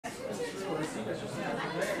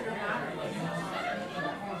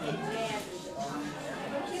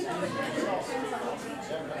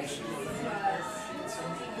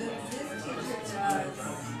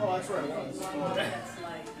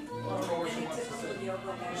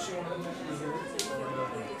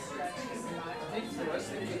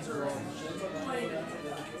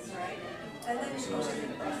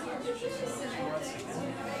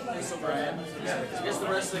Brad. I guess the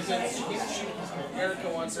rest of the kids, Erica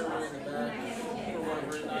wants everybody in the back. Or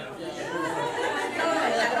whatever.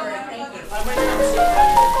 I might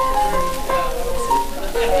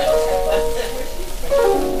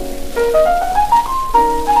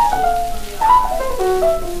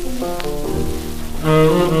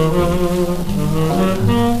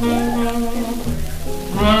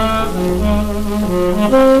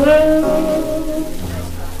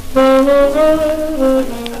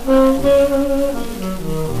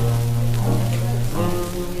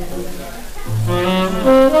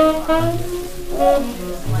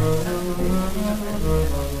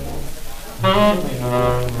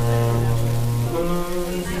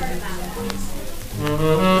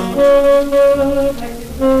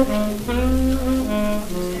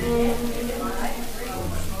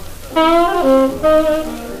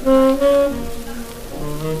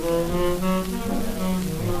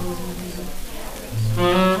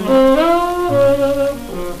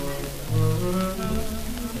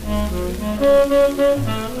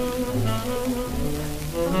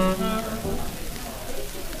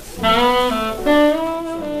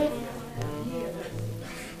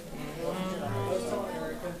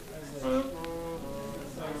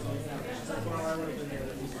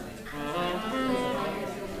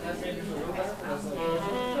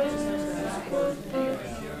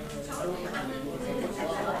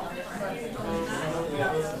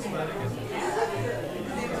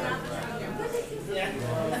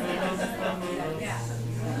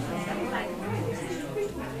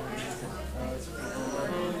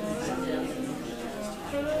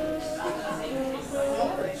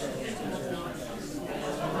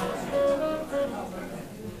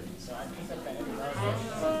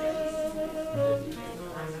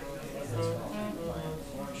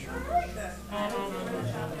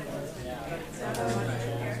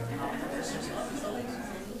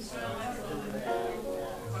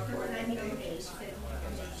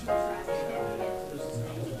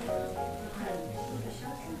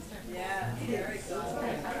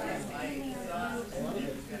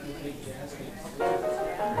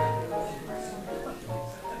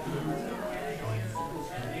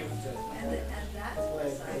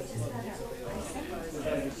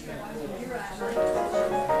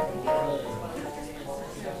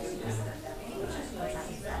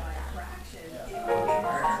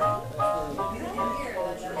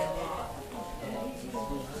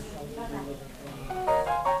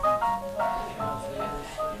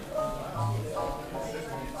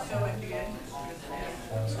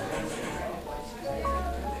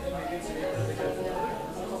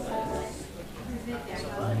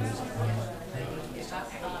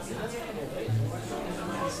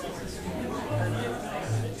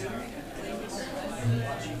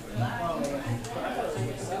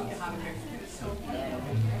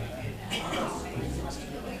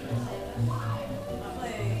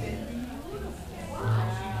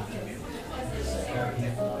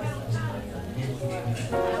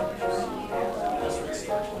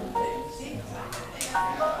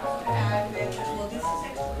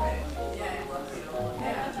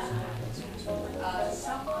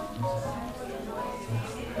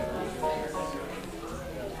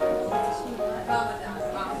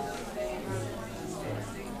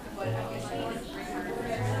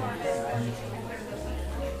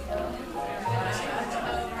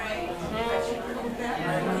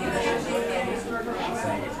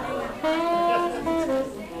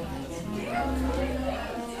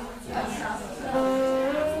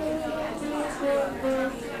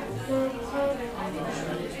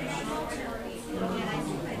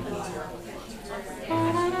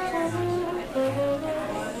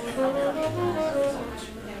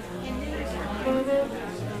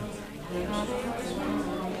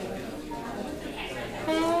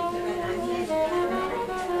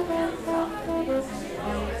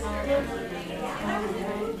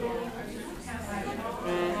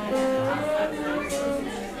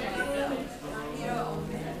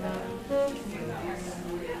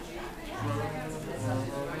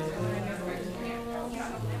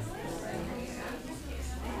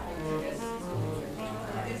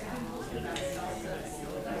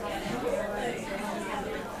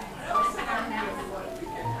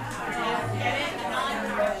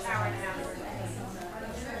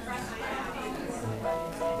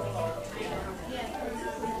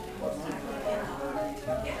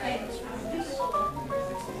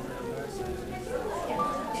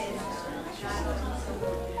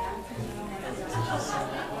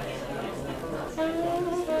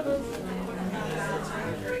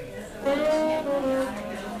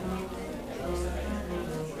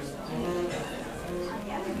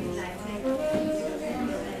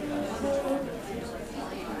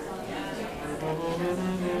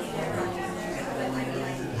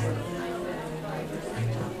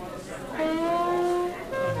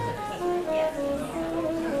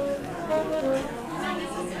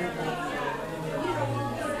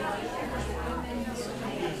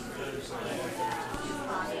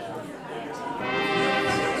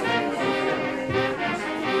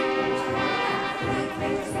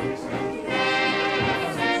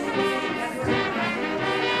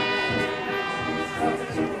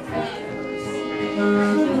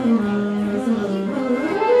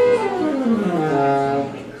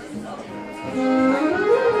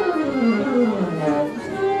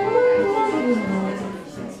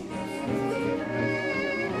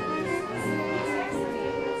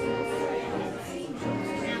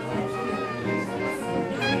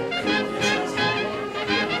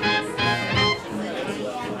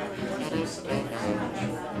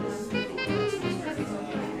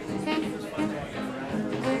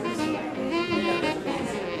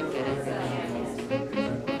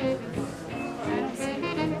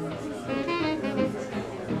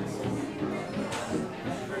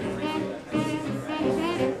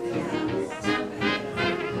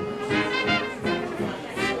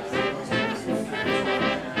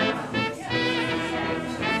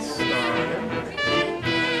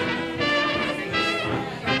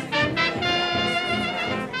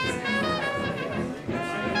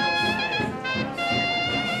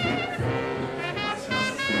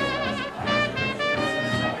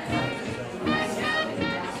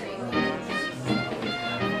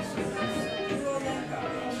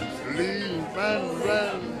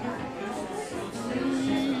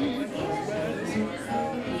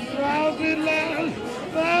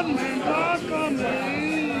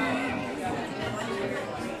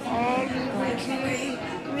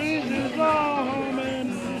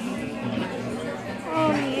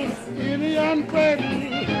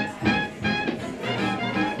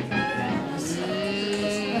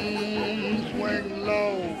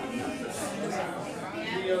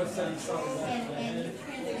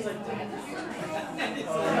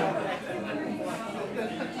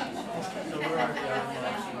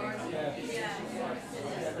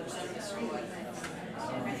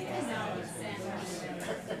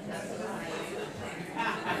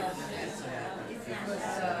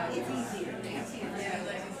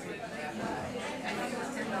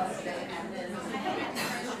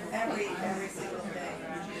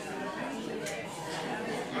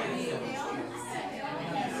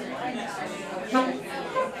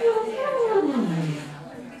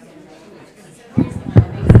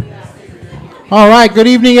All right, good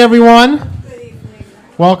evening, everyone. Good evening.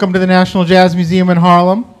 Welcome to the National Jazz Museum in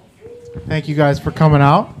Harlem. Thank you guys for coming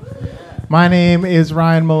out. My name is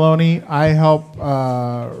Ryan Maloney. I help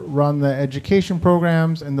run the education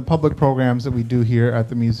programs and the public programs that we do here at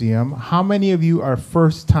the museum. How many of you are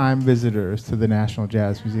first-time visitors to the National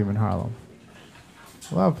Jazz Museum in Harlem?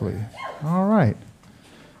 Lovely. All right.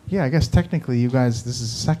 Yeah, I guess technically you guys, this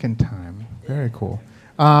is the second time. Very cool.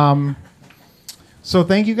 So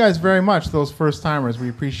thank you guys very much, those first-timers. We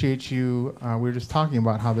appreciate you. We were just talking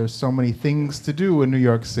about how there's so many things to do in New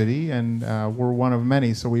York City, and we're one of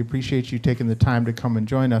many, so we appreciate you taking the time to come and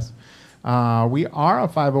join us. We are a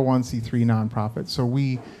 501c3 nonprofit, so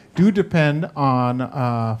we do depend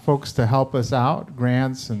on folks to help us out,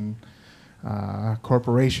 grants and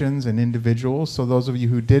corporations and individuals. So those of you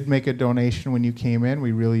who did make a donation when you came in,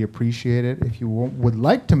 we really appreciate it. If you would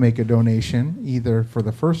like to make a donation, either for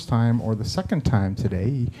the first time or the second time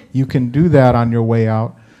today, you can do that on your way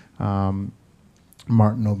out.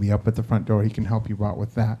 Martin will be up at the front door. He can help you out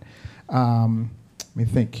with that. Let me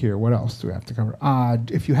think here. What else do we have to cover?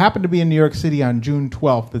 If you happen to be in New York City on June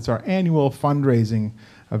 12th, it's our annual fundraising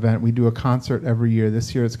event. We do a concert every year.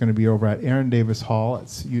 This year it's going to be over at Aaron Davis Hall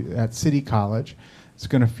at City College. It's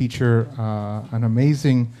going to feature an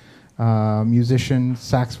amazing musician,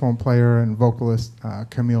 saxophone player, and vocalist,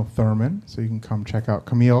 Camille Thurman. So you can come check out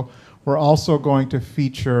Camille. We're also going to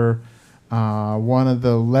feature one of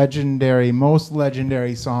the most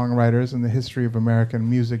legendary songwriters in the history of American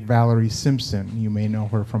music, Valerie Simpson. You may know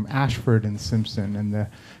her from Ashford and Simpson and the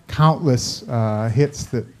countless hits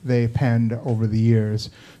that they penned over the years.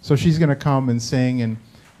 So she's going to come and sing and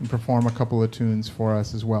perform a couple of tunes for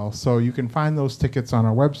us as well. So you can find those tickets on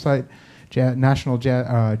our website, National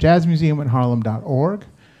Jazz Museum at Harlem.org,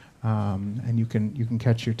 and you can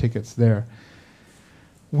catch your tickets there.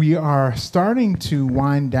 We are starting to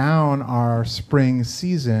wind down our spring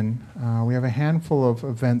season. We have a handful of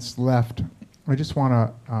events left. I just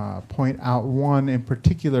want to point out one in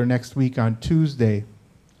particular next week on Tuesday.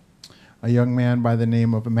 A young man by the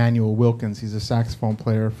name of Emmanuel Wilkins. He's a saxophone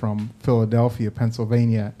player from Philadelphia,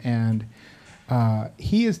 Pennsylvania, and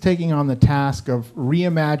he is taking on the task of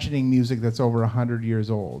reimagining music that's over 100 years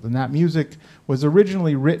old. And that music was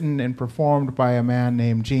originally written and performed by a man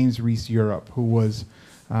named James Reese Europe, who was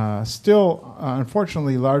still,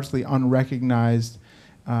 unfortunately, largely unrecognized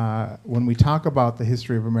when we talk about the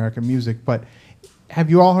history of American music. But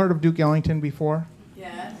have you all heard of Duke Ellington before?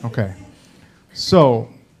 Yes. Okay. So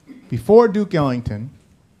before Duke Ellington,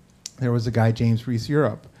 there was a guy, James Reese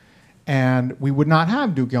Europe. And we would not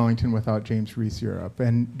have Duke Ellington without James Reese Europe.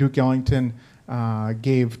 And Duke Ellington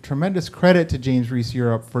gave tremendous credit to James Reese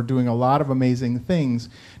Europe for doing a lot of amazing things.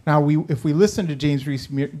 Now, if we listen to James Reese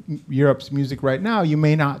Europe's music right now, you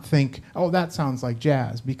may not think, oh, that sounds like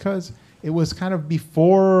jazz, because it was kind of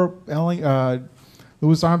before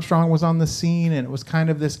Louis Armstrong was on the scene, and it was kind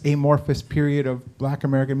of this amorphous period of Black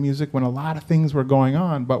American music when a lot of things were going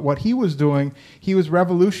on. But what he was doing, he was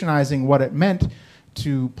revolutionizing what it meant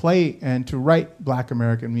to play and to write Black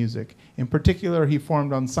American music. In particular, he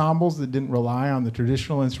formed ensembles that didn't rely on the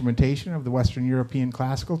traditional instrumentation of the Western European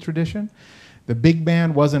classical tradition. The big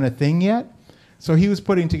band wasn't a thing yet, so he was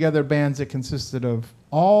putting together bands that consisted of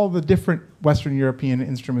all the different Western European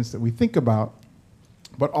instruments that we think about,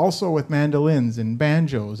 but also with mandolins and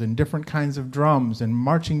banjos and different kinds of drums and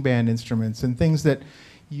marching band instruments and things that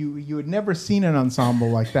you had never seen an ensemble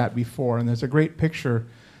like that before. And there's a great picture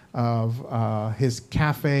of his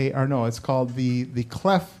cafe, or no, it's called the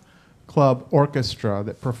Clef Club Orchestra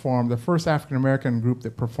that performed, the first African-American group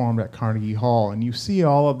that performed at Carnegie Hall. And you see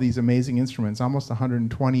all of these amazing instruments, almost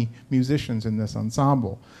 120 musicians in this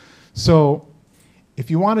ensemble. So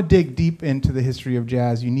if you want to dig deep into the history of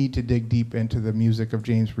jazz, you need to dig deep into the music of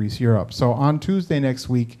James Reese Europe. So on Tuesday next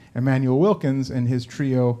week, Emmanuel Wilkins and his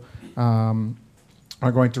trio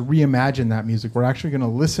are going to reimagine that music. We're actually going to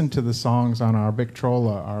listen to the songs on our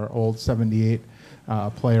Victrola, our old 78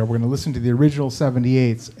 player. We're going to listen to the original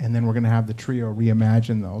 78s, and then we're going to have the trio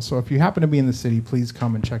reimagine those. So if you happen to be in the city, please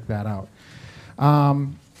come and check that out.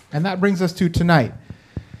 And that brings us to tonight.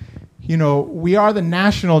 You know, we are the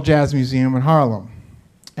National Jazz Museum in Harlem.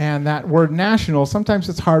 And that word national, sometimes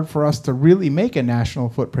it's hard for us to really make a national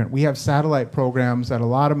footprint. We have satellite programs at a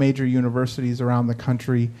lot of major universities around the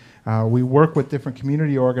country. We work with different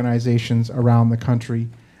community organizations around the country.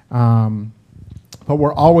 But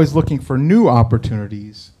we're always looking for new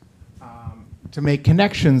opportunities to make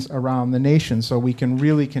connections around the nation so we can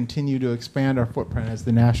really continue to expand our footprint as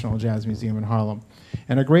the National Jazz Museum in Harlem.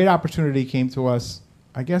 And a great opportunity came to us,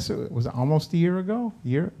 I guess it was almost a year ago?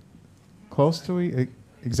 Close to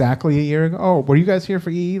exactly a year ago? Oh, were you guys here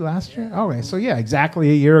for EE last year? Okay, so yeah,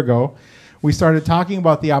 exactly a year ago, we started talking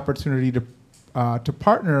about the opportunity to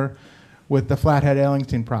partner with the Flathead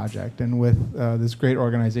Ellington project and with this great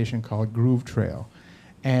organization called Groove Trail.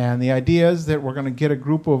 And the idea is that we're going to get a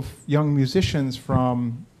group of young musicians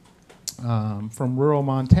from rural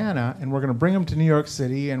Montana, and we're going to bring them to New York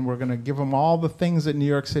City, and we're going to give them all the things that New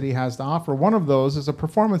York City has to offer. One of those is a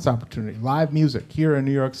performance opportunity, live music here in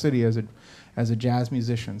New York City as a jazz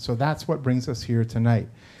musician. So that's what brings us here tonight.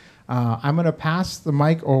 I'm going to pass the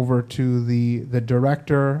mic over to the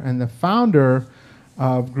director and the founder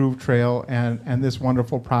of Groove Trail and this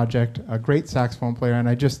wonderful project, a great saxophone player. And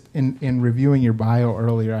I just, in reviewing your bio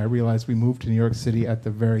earlier, I realized we moved to New York City at the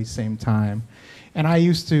very same time. And I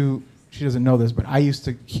used to, she doesn't know this, but I used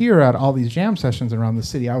to hear at all these jam sessions around the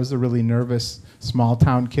city. I was a really nervous small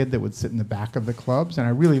town kid that would sit in the back of the clubs, and I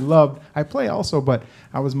really loved, I play also, but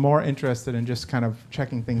I was more interested in just kind of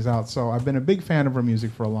checking things out. So I've been a big fan of her music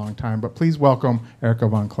for a long time, but please welcome Erica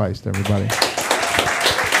von Kleist, everybody.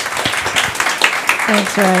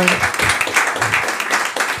 Thanks, Riley.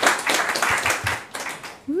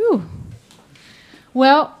 Woo.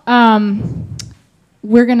 Well, I'm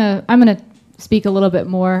gonna speak a little bit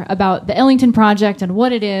more about the Ellington Project and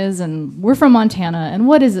what it is, and we're from Montana, and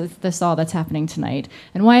what is this all that's happening tonight,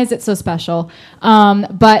 and why is it so special?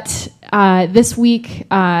 But this week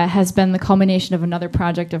has been the culmination of another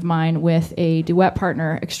project of mine with a duet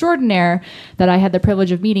partner extraordinaire that I had the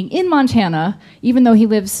privilege of meeting in Montana, even though he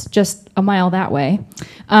lives just a mile that way,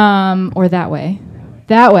 or that way.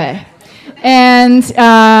 And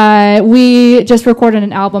we just recorded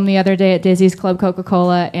an album the other day at Daisy's Club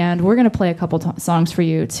Coca-Cola, and we're going to play a couple songs for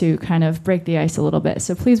you to kind of break the ice a little bit.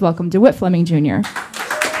 So please welcome DeWitt Fleming Jr.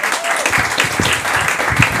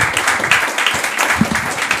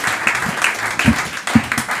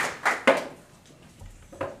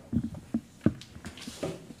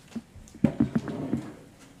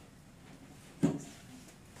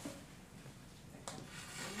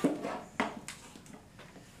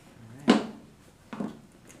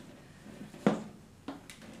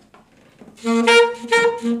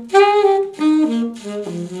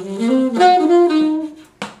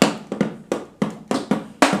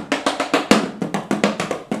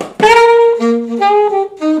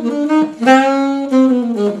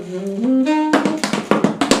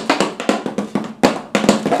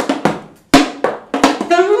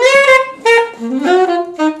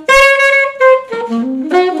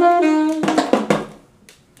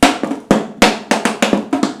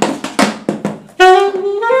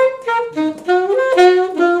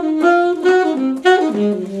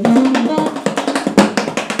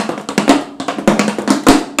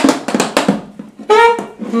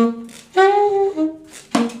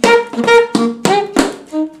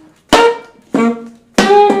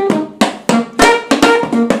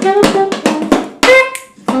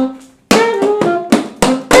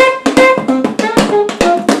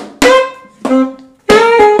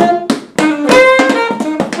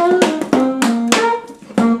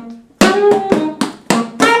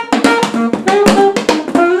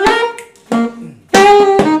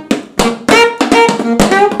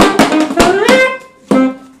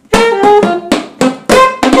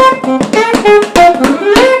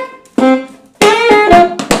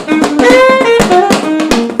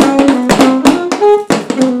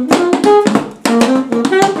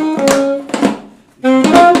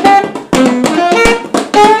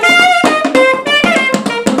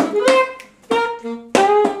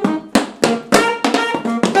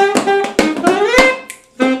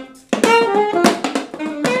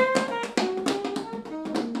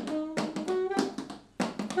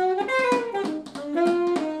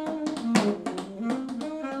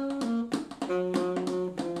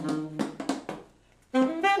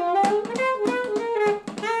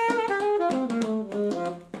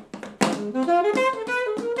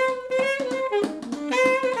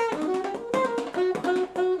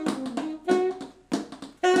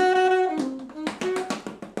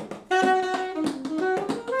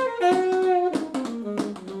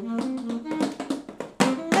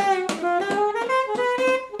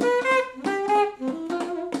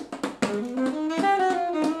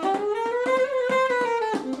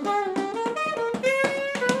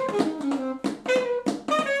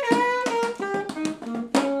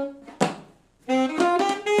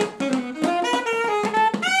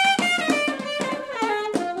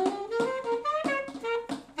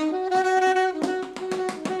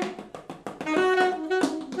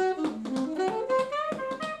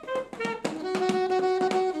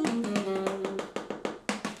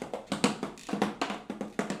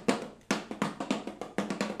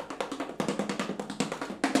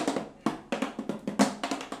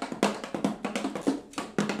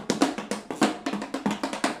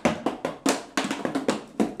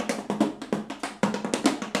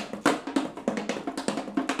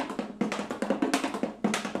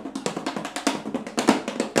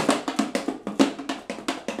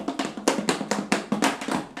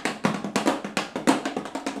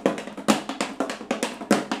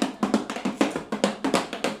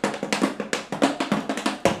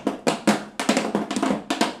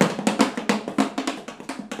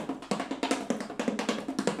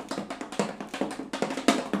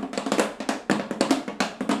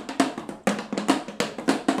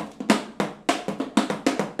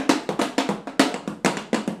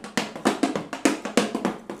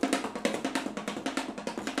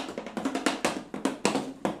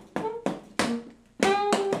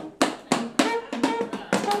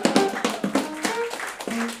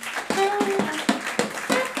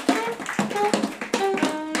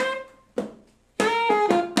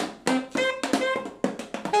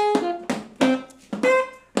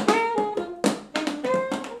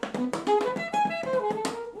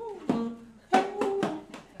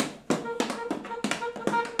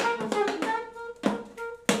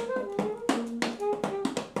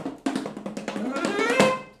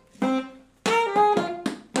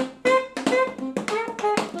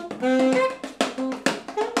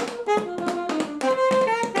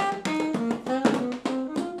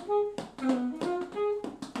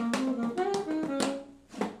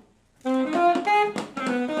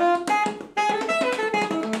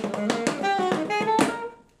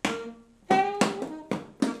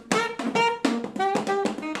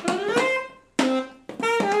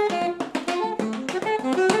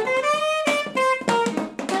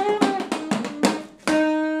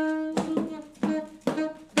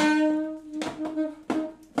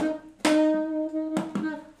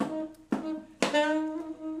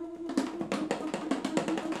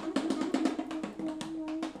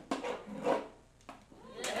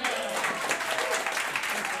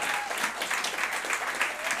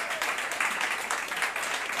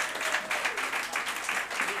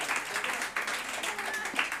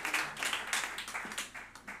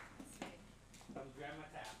 my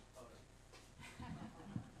tab.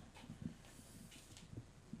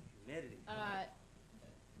 Humidity.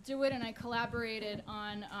 DeWitt and I collaborated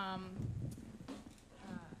on. Thank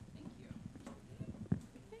you.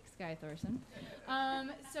 Thanks, Guy Thorson.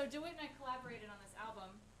 So DeWitt and I collaborated on this album.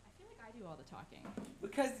 I feel like I do all the talking.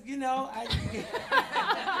 Because, you know,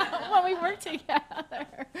 When we work together.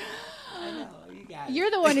 I know, you got it. You're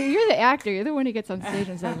the actor. You're the one who gets on stage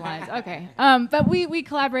and says lines. Okay. But we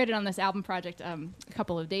collaborated on this album project a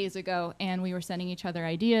couple of days ago, and we were sending each other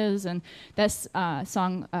ideas. And this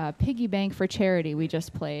song, Piggy Bank for Charity, we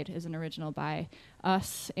just played, is an original by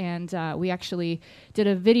us. And we actually did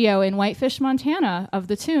a video in Whitefish, Montana of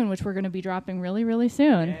the tune, which we're going to be dropping really, really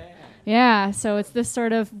soon. Yeah. Yeah, so it's this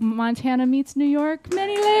sort of Montana meets New York,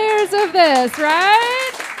 many layers of this,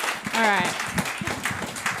 right? All right.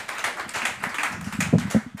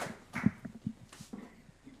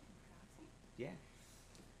 Yeah.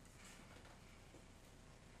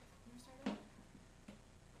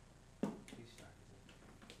 You start.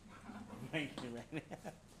 Right now.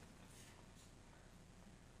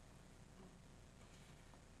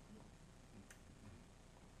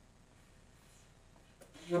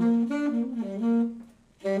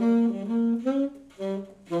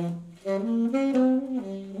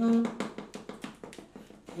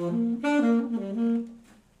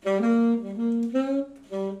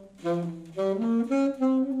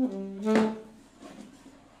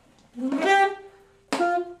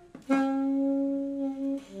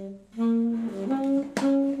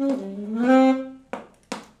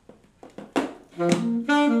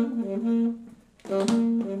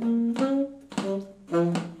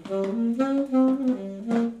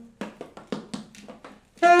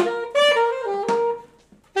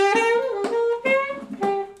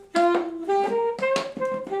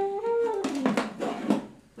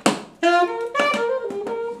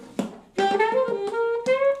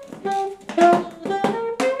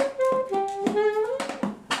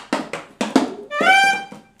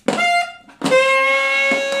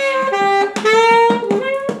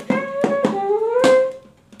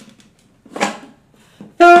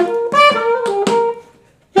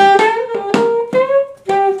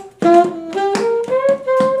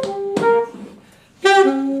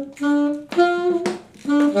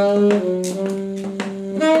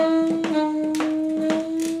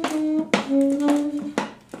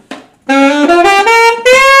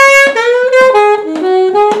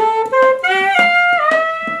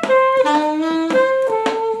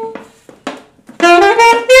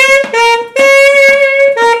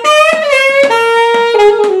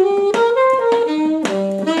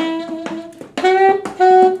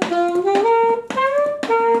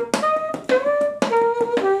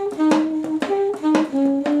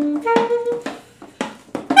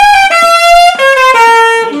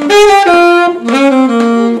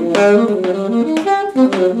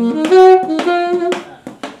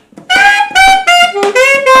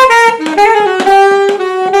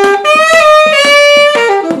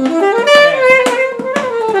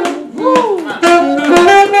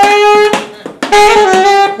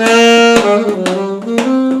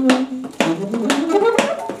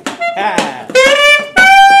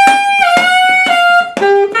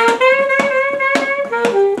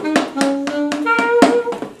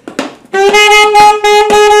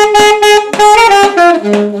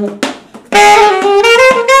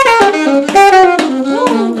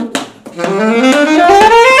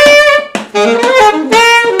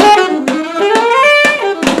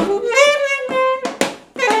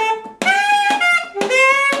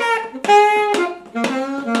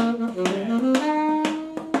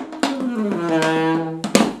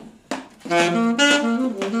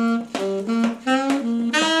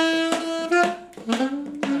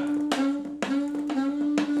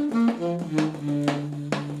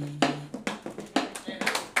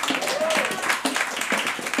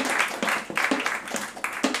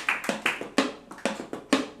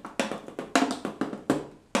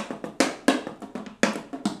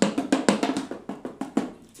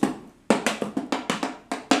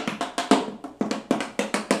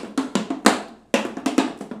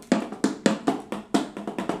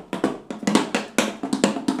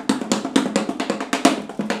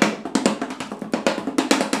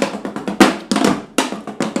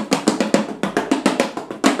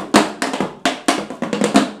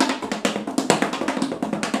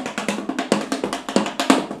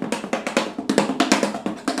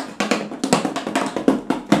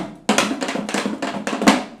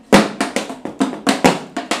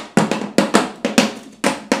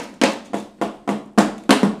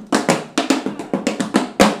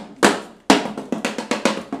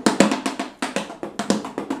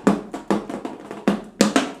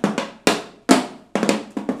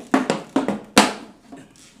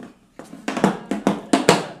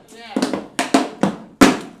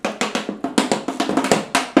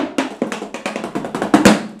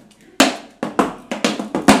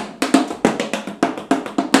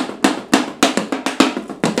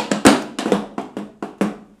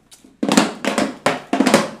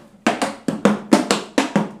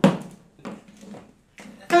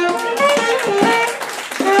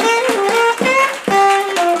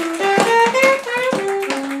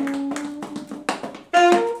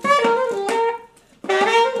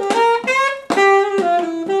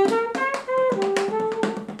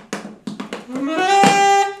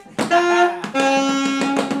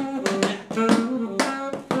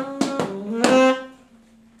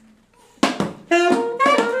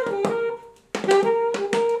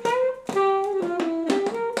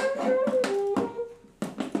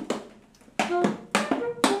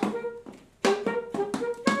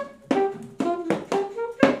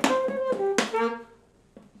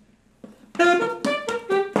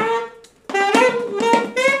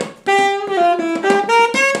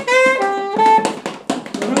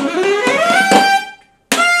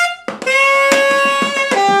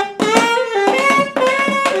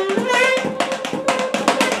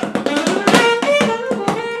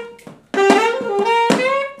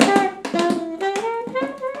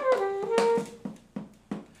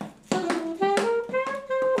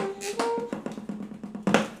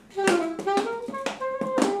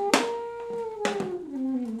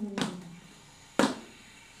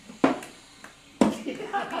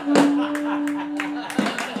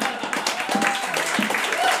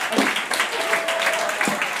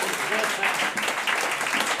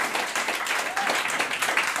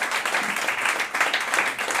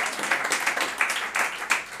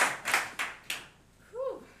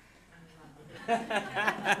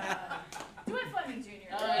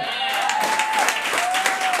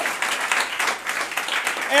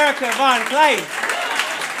 Erica Von Clay.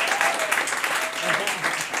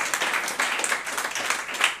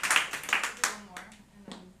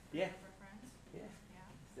 Yeah.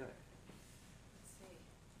 Yeah. Let's do it.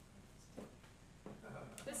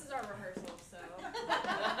 This is our rehearsal, so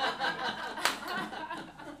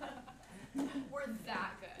we're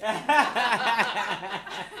that good.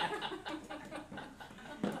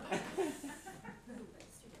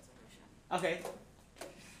 Okay.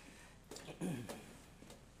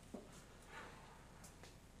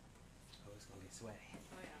 Oh, it's gonna get sweaty.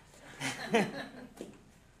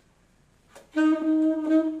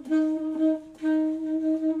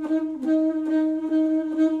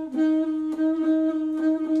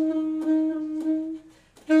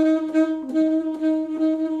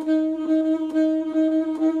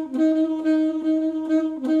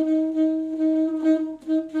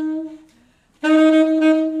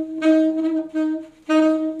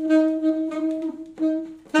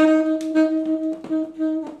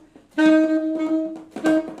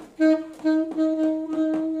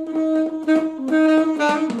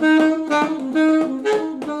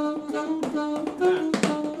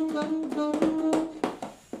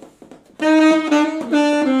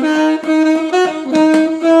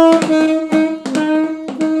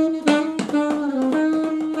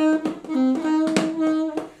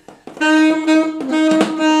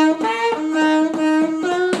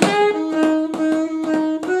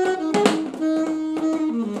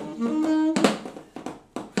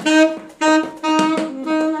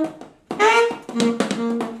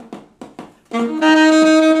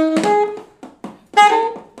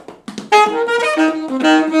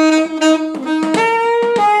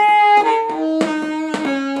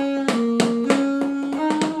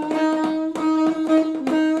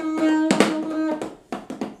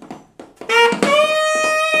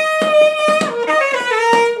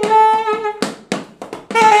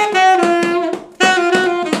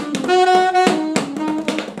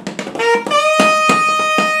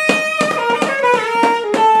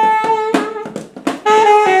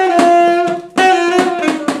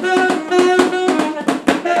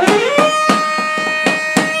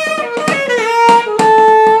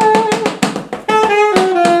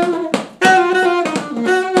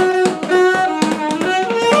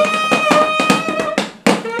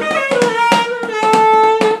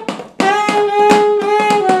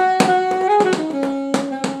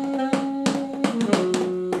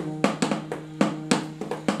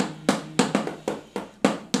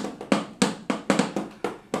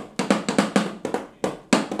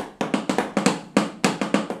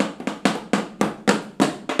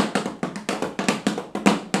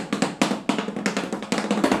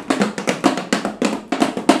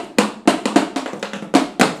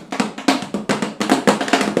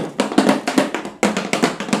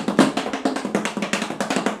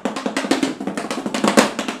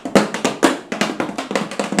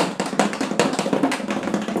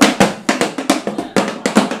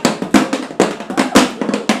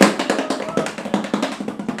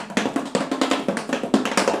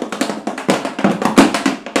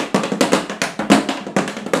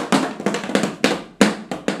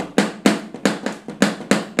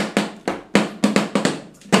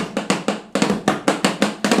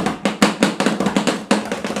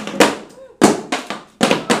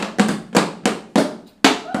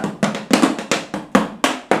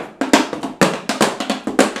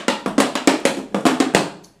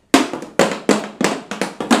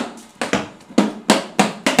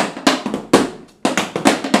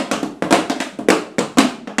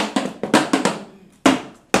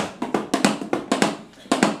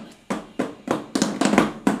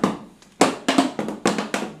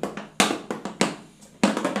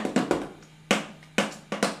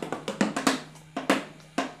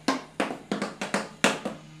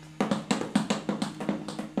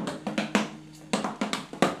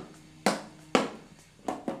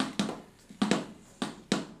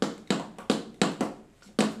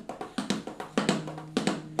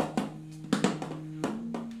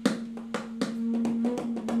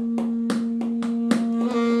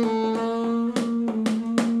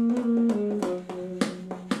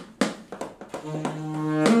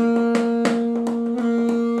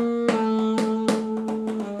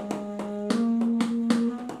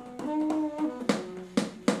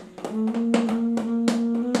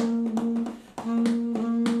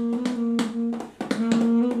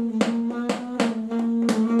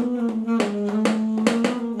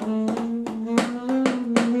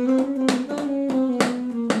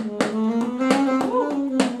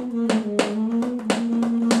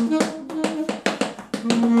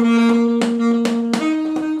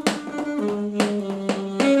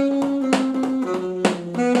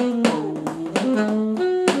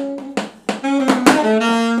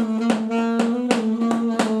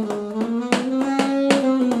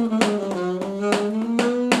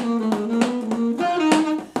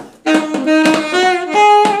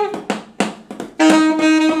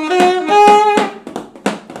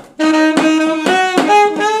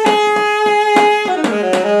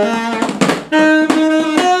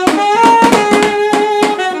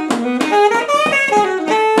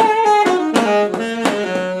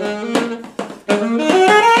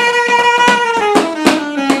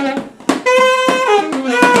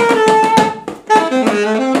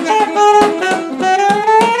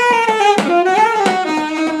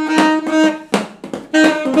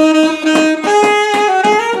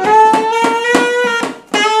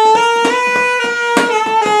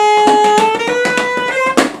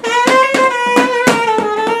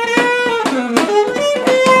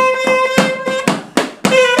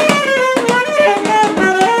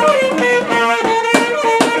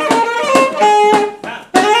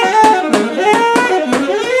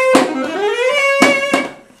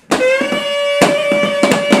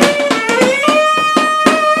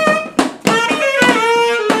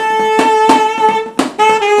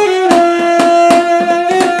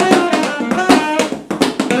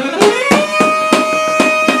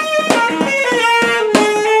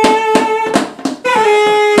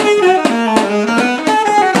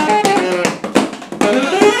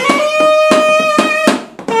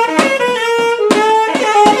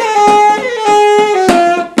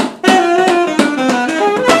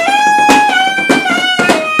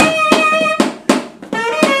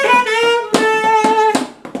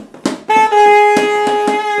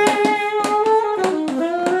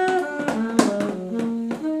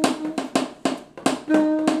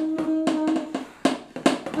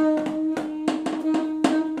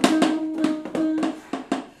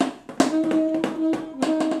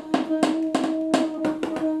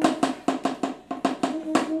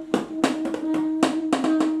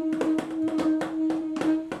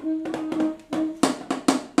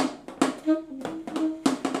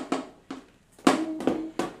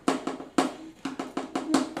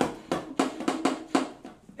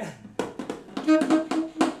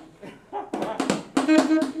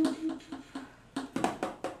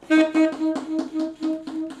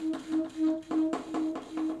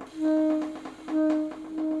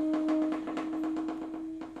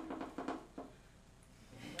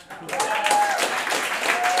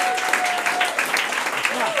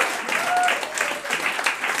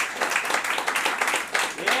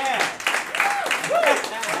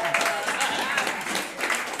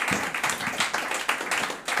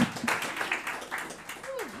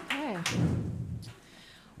 Okay.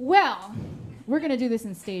 Well, we're going to do this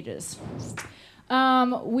in stages.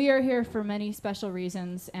 We are here for many special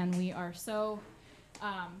reasons, and we are so,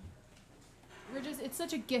 it's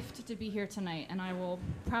such a gift to be here tonight, and I will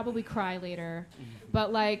probably cry later.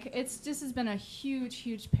 But like, this has been a huge,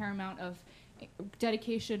 huge paramount of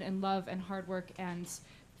dedication and love and hard work and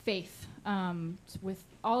faith with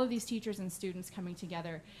all of these teachers and students coming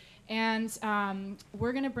together. And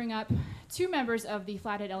we're going to bring up two members of the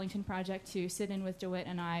Flathead Ellington project to sit in with DeWitt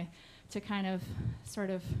and I to kind of sort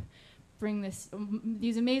of bring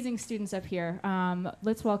these amazing students up here.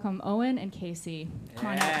 Let's welcome Owen and Casey. Come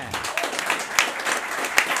on up.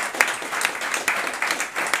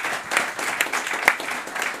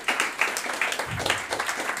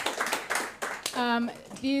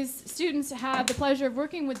 These students had the pleasure of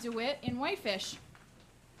working with DeWitt in Whitefish.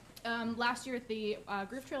 Last year at the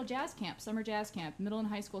Groove Trail Jazz Camp, summer jazz camp, middle and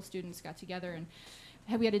high school students got together and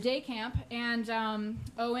we had a day camp. And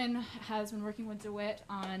Owen has been working with DeWitt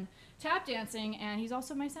on tap dancing, and he's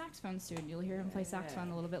also my saxophone student. You'll hear him play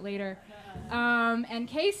saxophone a little bit later. And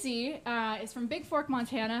Casey is from Big Fork,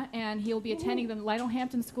 Montana, and he'll be attending the Lytle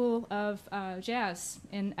Hampton School of Jazz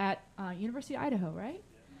at University of Idaho, right?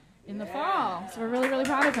 In the fall. So we're really, really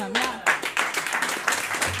proud of him. Yeah.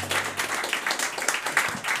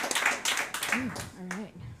 All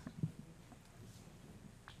right.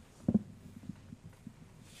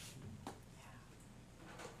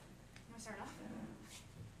 Want to start off?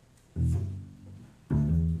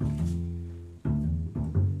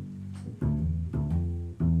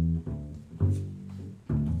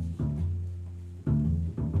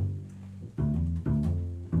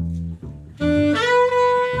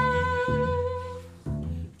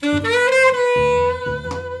 Thank you.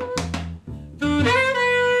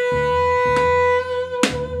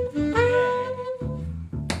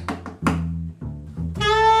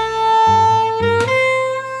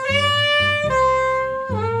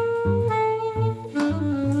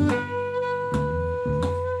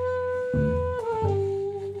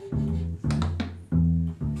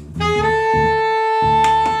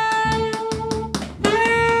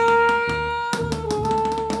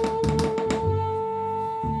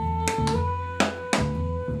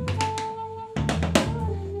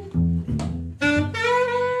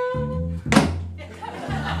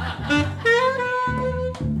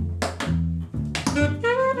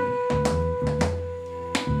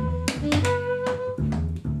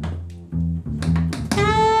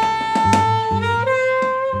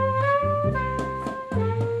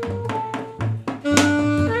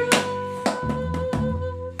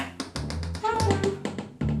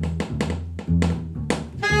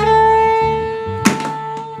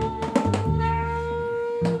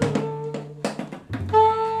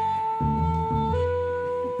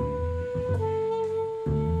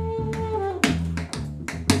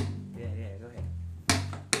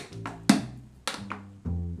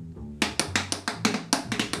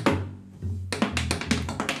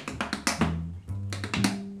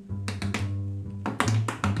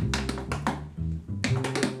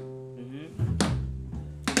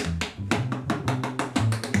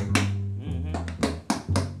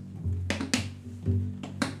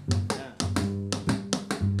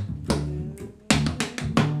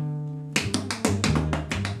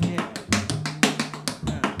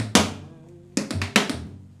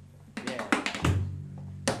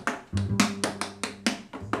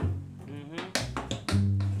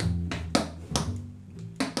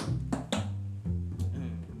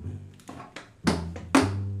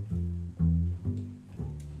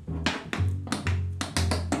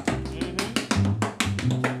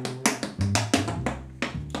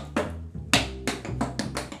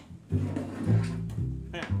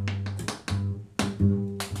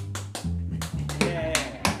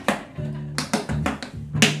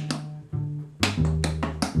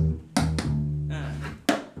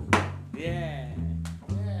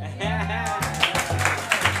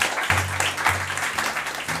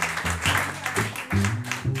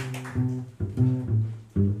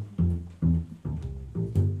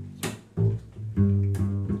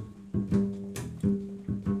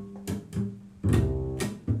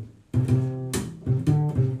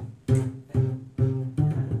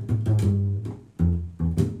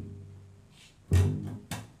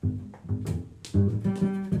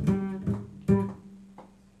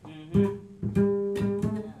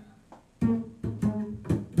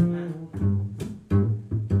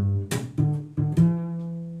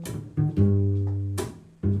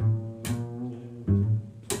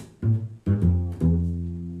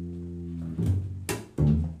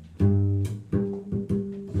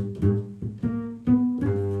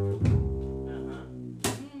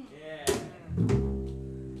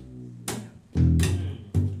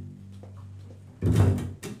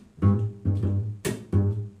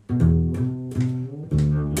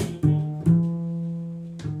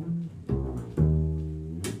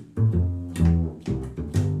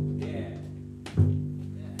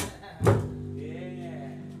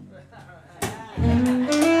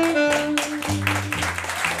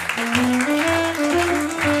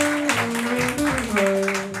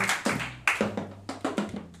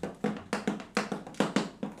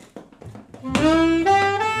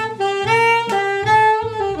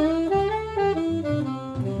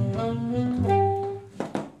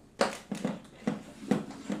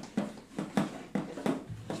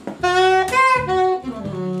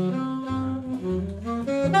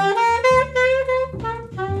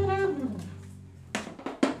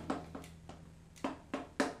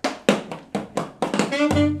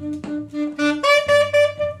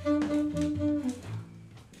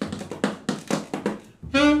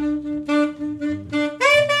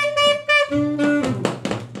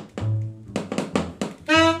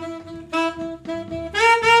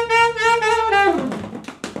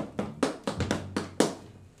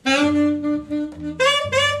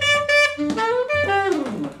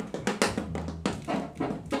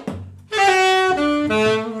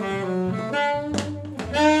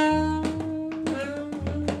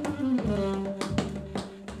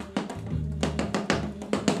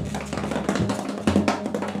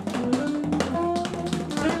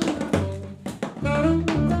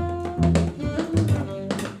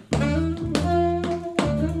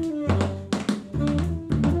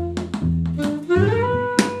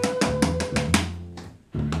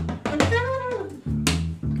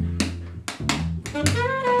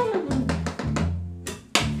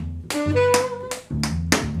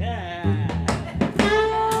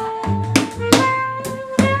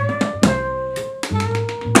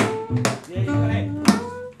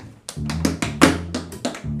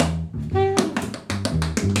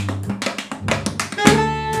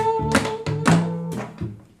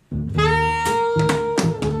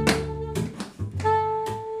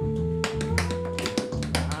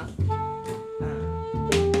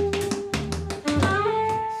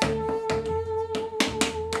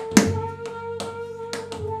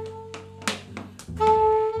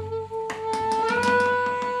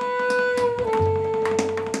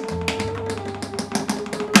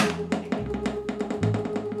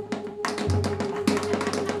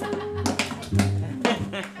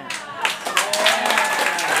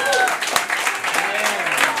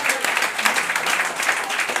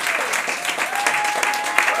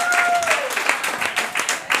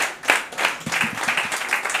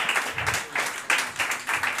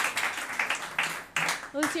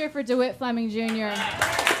 Let's hear it for DeWitt Fleming Jr.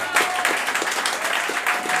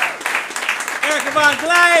 Erica Von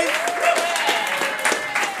Glade.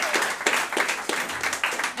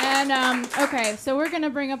 And, okay, so we're going to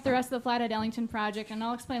bring up the rest of the Flathead Ellington project, and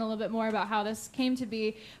I'll explain a little bit more about how this came to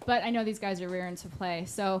be, but I know these guys are rearing to play.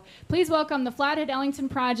 So please welcome the Flathead Ellington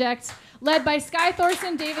project, led by Sky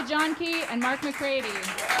Thorson, David Johnke, and Mark McCready.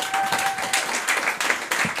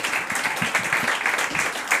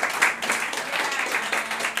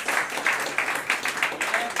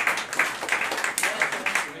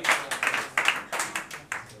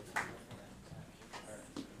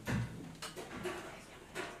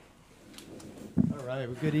 All right,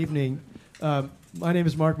 well, good evening. My name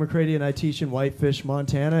is Mark McCready, and I teach in Whitefish,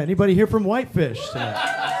 Montana. Anybody here from Whitefish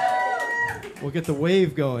tonight? We'll get the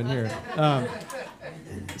wave going here.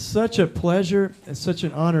 Such a pleasure and such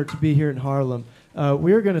an honor to be here in Harlem.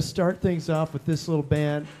 We're going to start things off with this little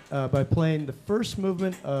band by playing the first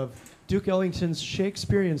movement of Duke Ellington's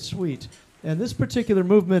Shakespearean Suite. And this particular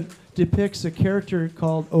movement depicts a character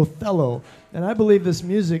called Othello. And I believe this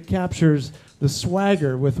music captures the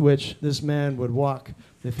swagger with which this man would walk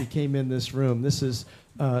if he came in this room. This is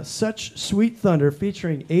Such Sweet Thunder,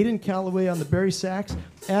 featuring Aidan Calloway on the bari sax,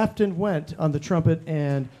 Afton Went on the trumpet,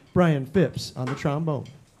 and Brian Phipps on the trombone.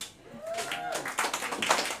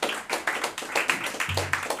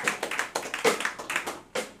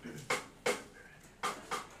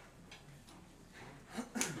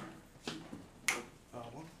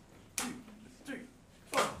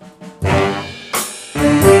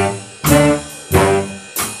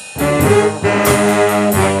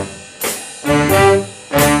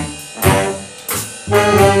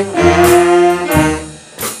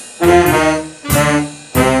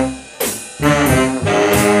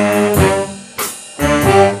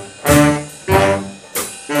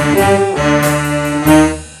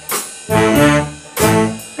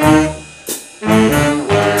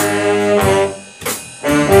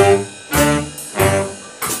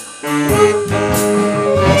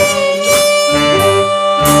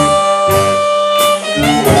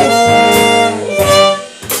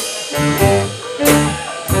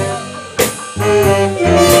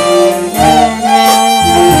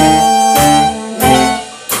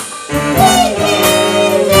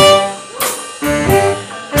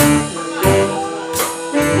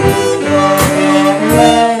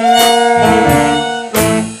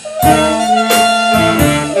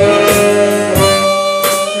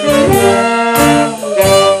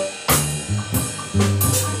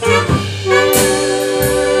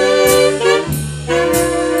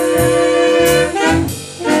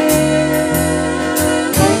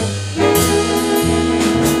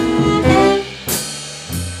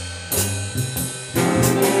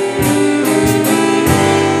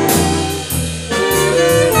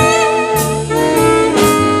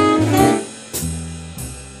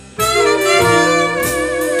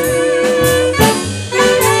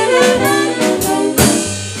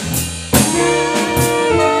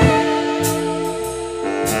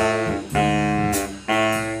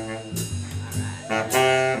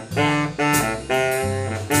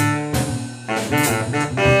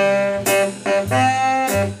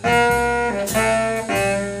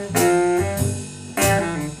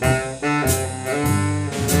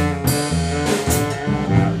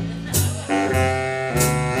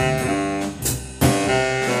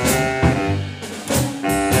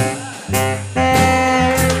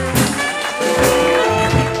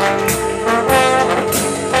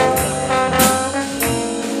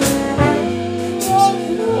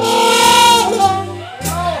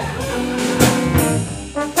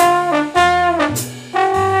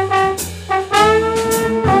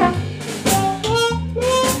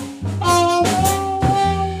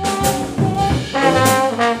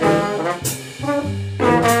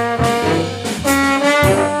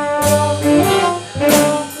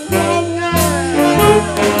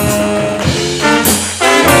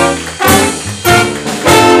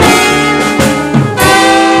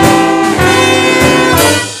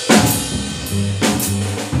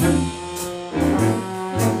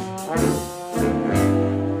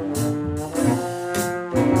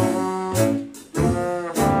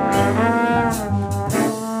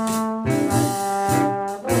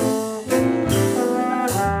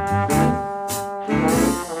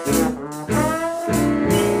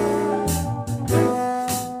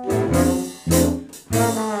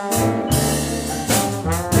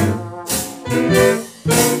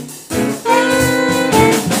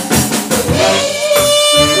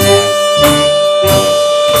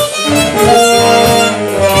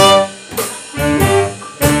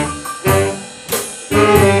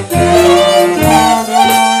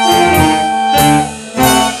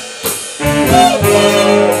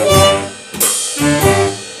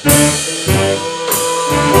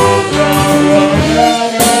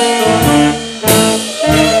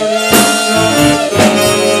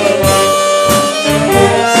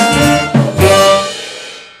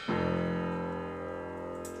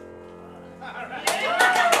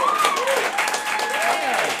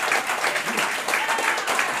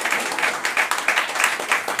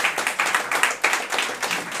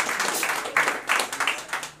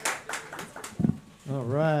 All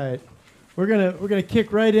right. We're gonna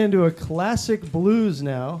kick right into a classic blues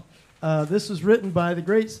now. This was written by the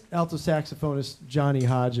great alto saxophonist Johnny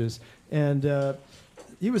Hodges, and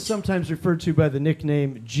he was sometimes referred to by the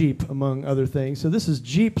nickname Jeep, among other things. So this is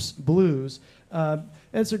Jeep's Blues. And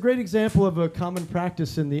it's a great example of a common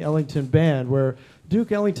practice in the Ellington band, where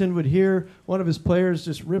Duke Ellington would hear one of his players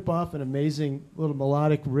just rip off an amazing little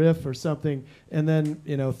melodic riff or something, and then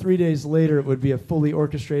 3 days later it would be a fully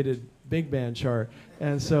orchestrated big band chart.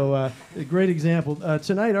 And so a great example.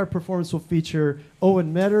 Tonight our performance will feature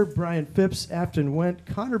Owen Metter, Brian Phipps, Afton Went,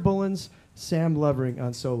 Connor Bullens, Sam Lovering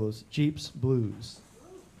on solos. Jeep's Blues.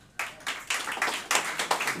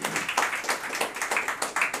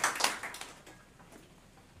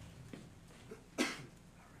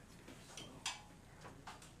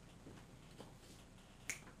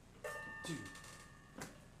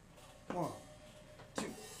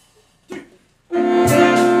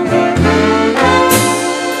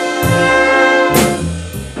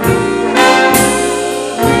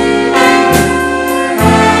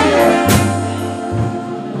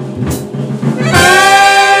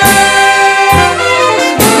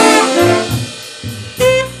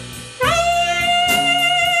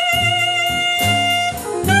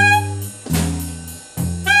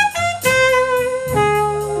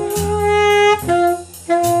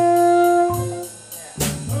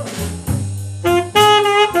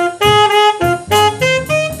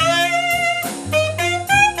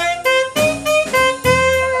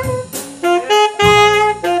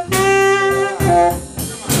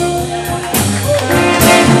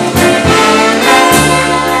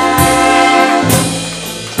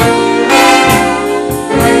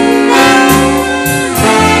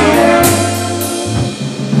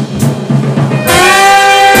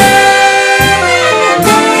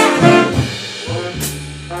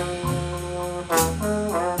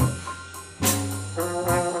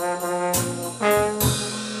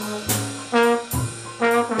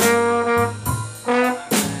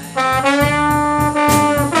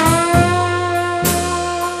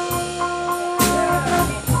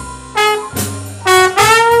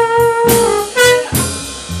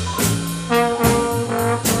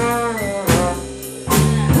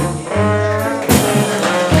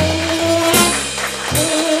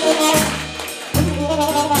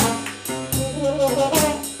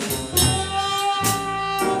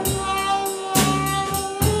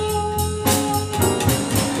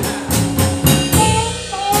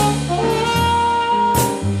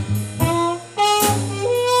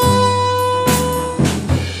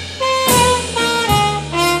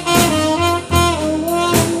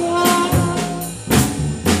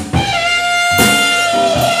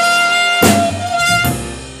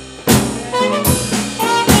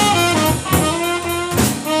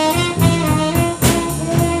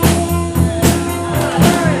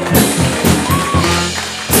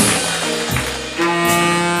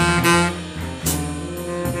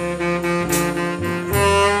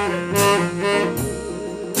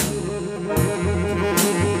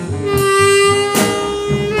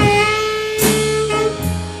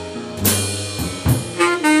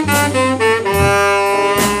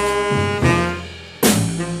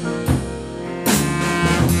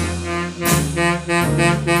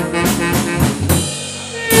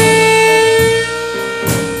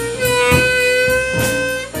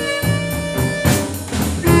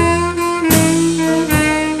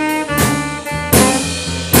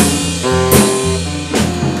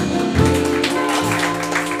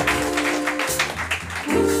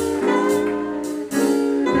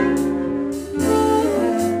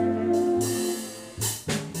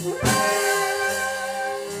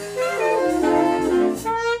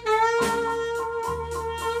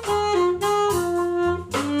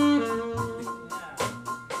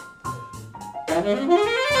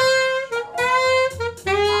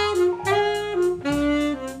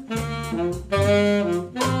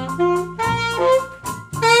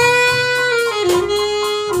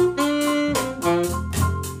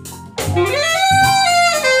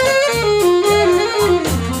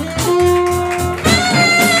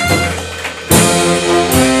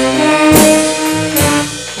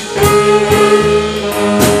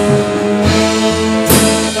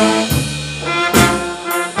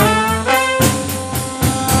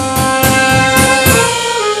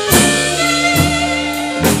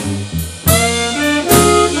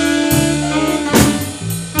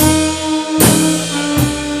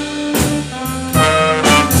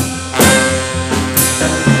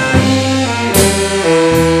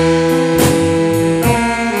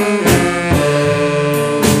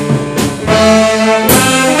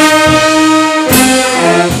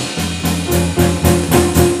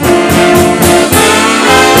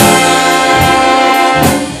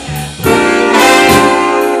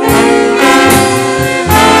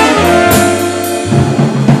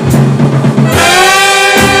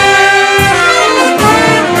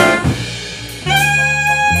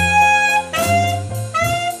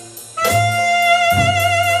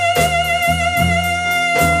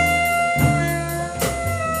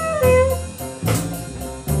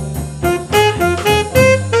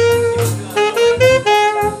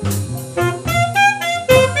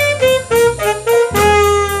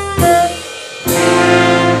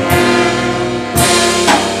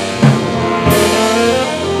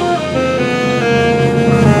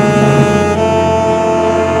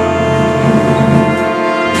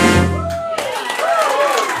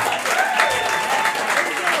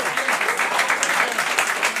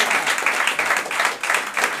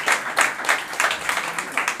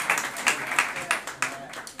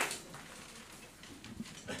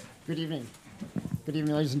 Good evening. Good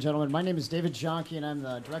evening, ladies and gentlemen. My name is David Jonke, and I'm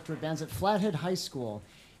the director of bands at Flathead High School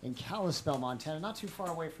in Kalispell, Montana, not too far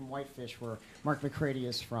away from Whitefish, where Mark McCready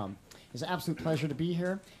is from. It's an absolute pleasure to be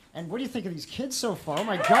here. And what do you think of these kids so far? Oh,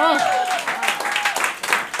 my God.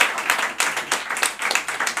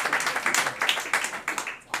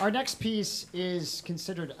 Our next piece is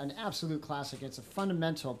considered an absolute classic. It's a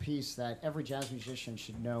fundamental piece that every jazz musician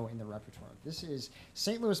should know in the repertoire. This is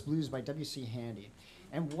St. Louis Blues by W.C. Handy.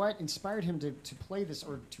 And what inspired him to play this,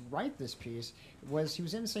 or to write this piece, was he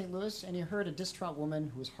was in St. Louis and he heard a distraught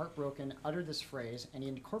woman who was heartbroken utter this phrase, and he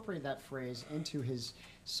incorporated that phrase into his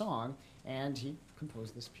song, and he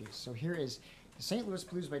composed this piece. So here is St. Louis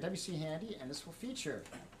Blues by W.C. Handy, and this will feature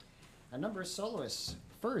a number of soloists.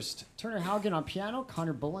 First, Turner Haugen on piano,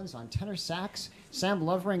 Connor Bullens on tenor sax, Sam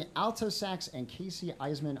Lovering alto sax, and Casey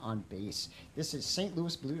Eisman on bass. This is St.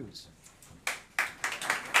 Louis Blues.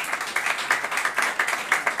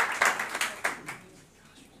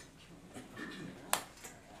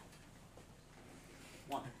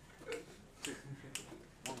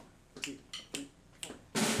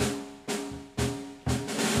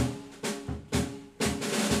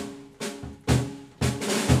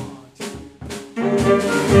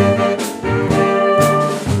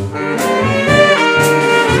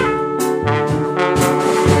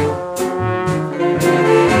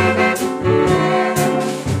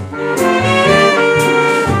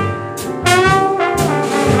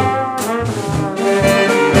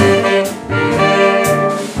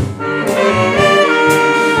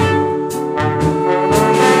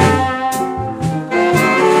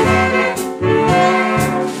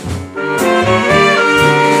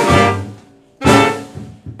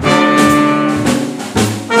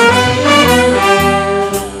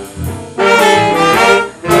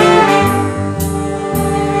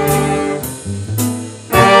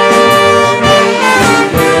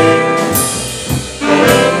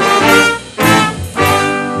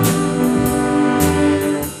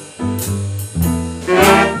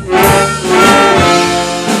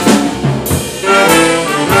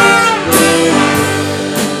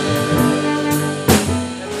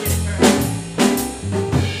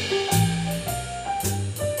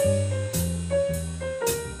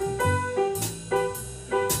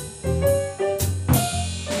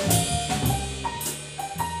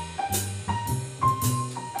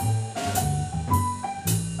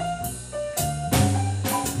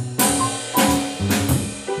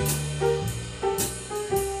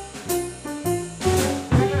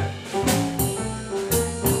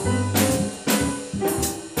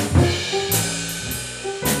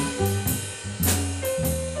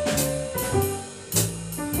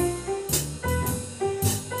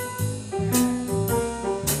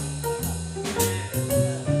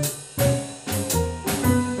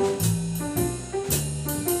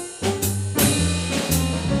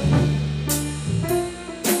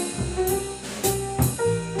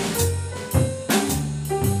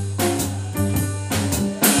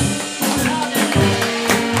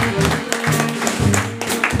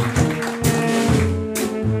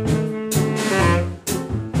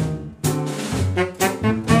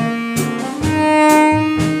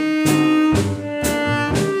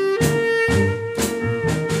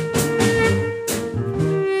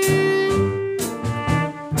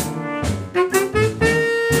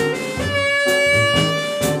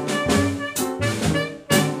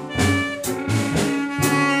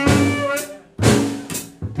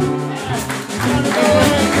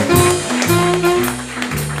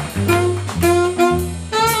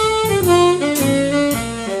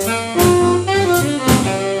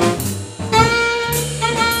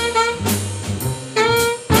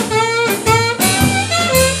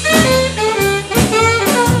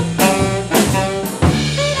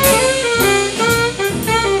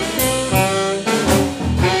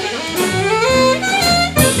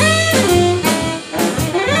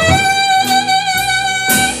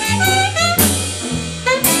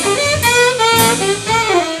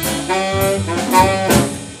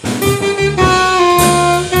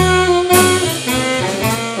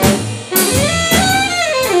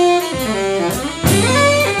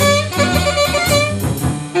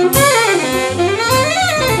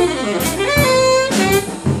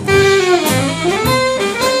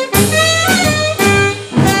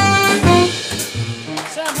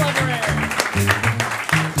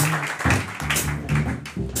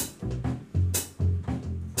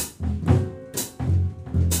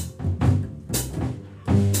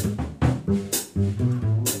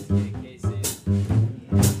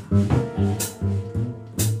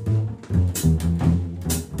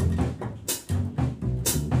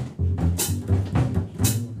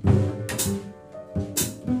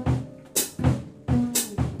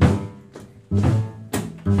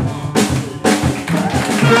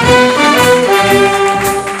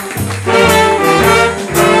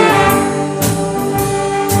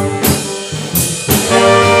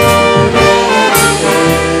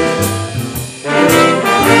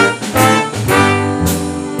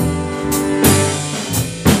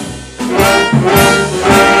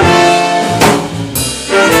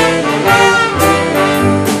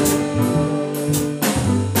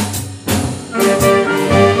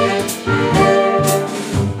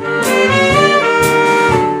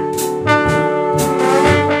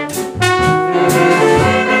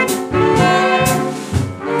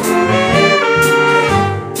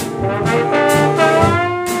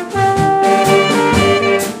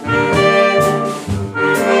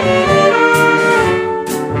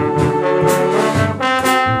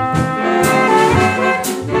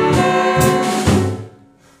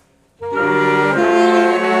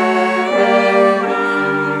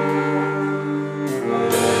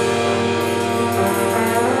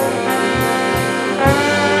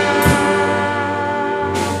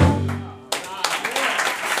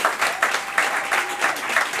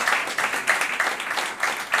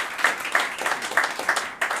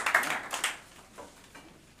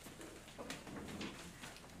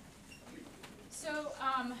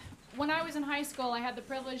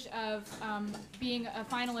 privilege of being a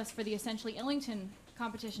finalist for the Essentially Ellington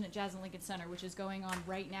competition at Jazz at Lincoln Center, which is going on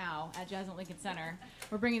right now at Jazz at Lincoln Center.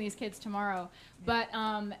 We're bringing these kids tomorrow. But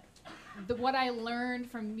what I learned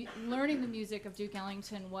from learning the music of Duke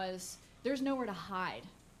Ellington was there's nowhere to hide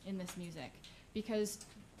in this music, because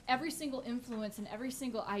every single influence and every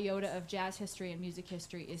single iota of jazz history and music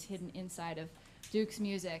history is hidden inside of Duke's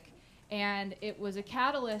music. And it was a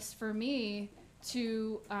catalyst for me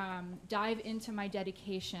to dive into my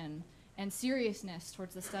dedication and seriousness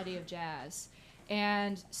towards the study of jazz.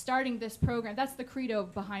 And starting this program, that's the credo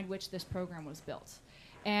behind which this program was built.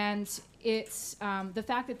 And it's the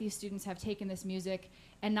fact that these students have taken this music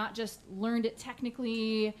and not just learned it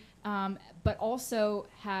technically, but also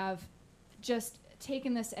have just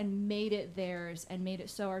taken this and made it theirs and made it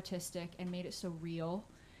so artistic and made it so real.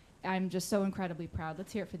 I'm just so incredibly proud.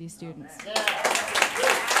 Let's hear it for these students.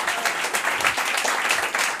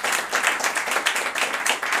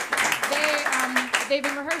 They've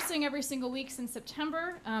been rehearsing every single week since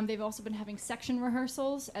September. They've also been having section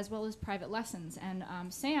rehearsals as well as private lessons. And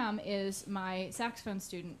Sam is my saxophone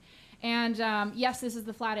student. And yes, this is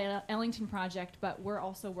the Flathead Ellington project, but we're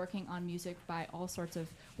also working on music by all sorts of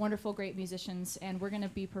wonderful, great musicians. And we're going to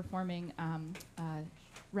be performing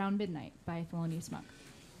Round Midnight by Thelonious Monk.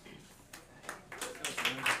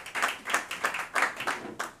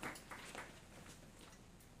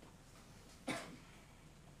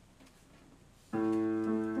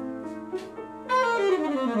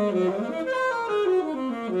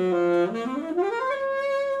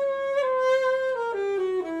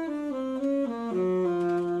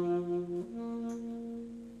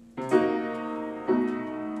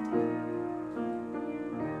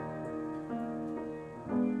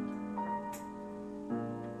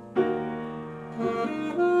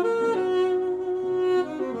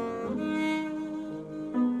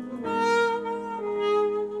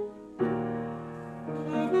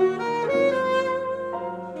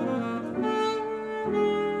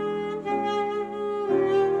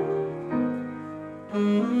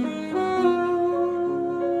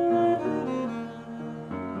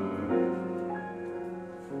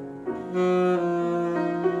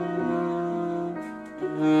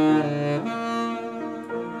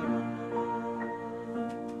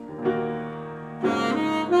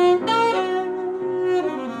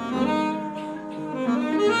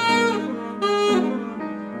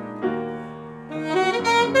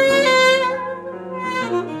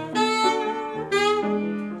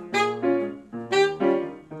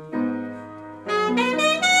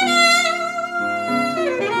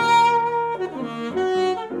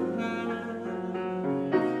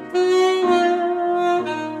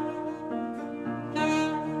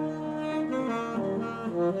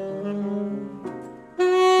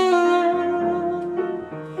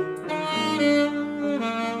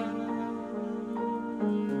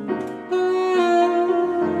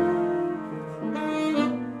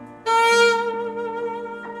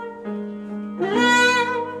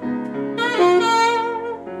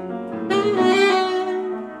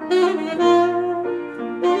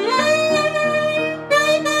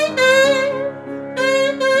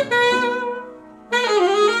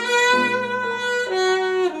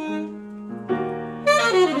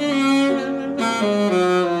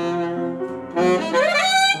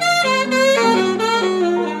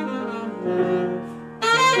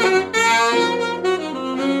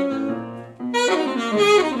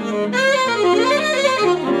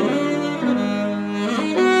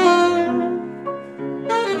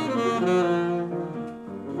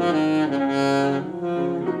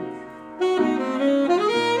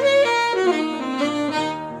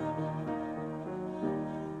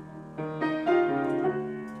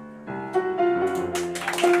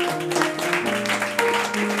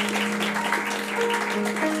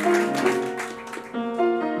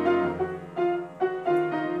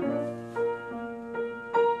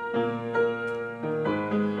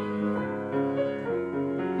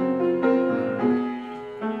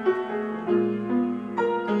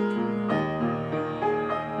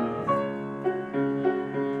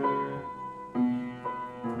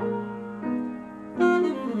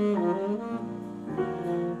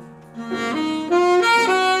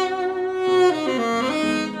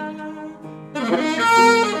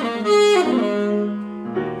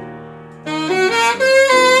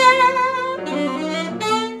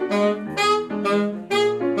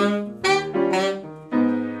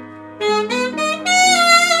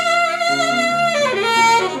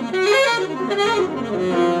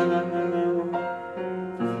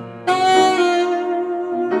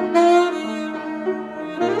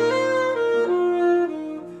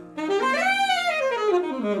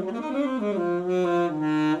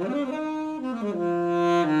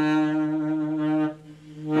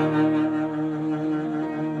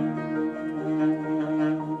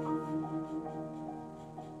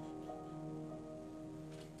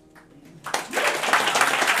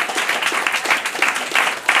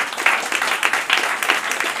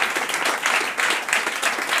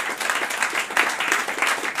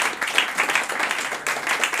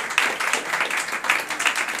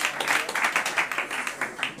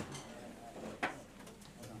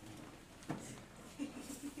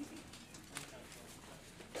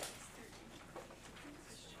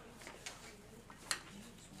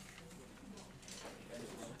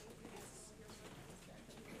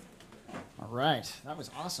 right, that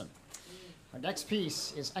was awesome. Our next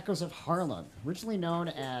piece is Echoes of Harlem, originally known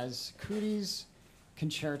as Cootie's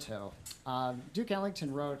Concerto. Duke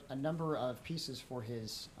Ellington wrote a number of pieces for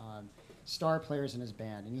his star players in his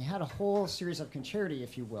band, and he had a whole series of concerti,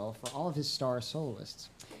 if you will, for all of his star soloists.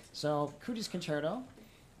 So Cootie's Concerto,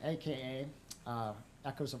 aka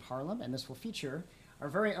Echoes of Harlem, and this will feature our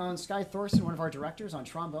very own Sky Thorson, one of our directors, on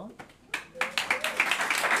trombone.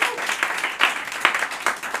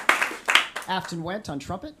 Afton Went on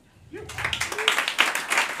trumpet.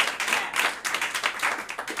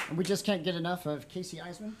 And we just can't get enough of Casey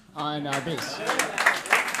Eisman on bass.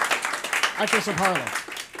 Echoes of Harlem.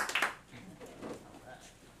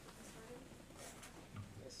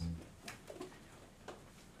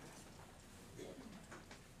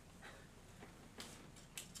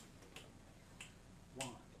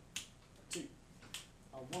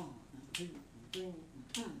 One, two, three.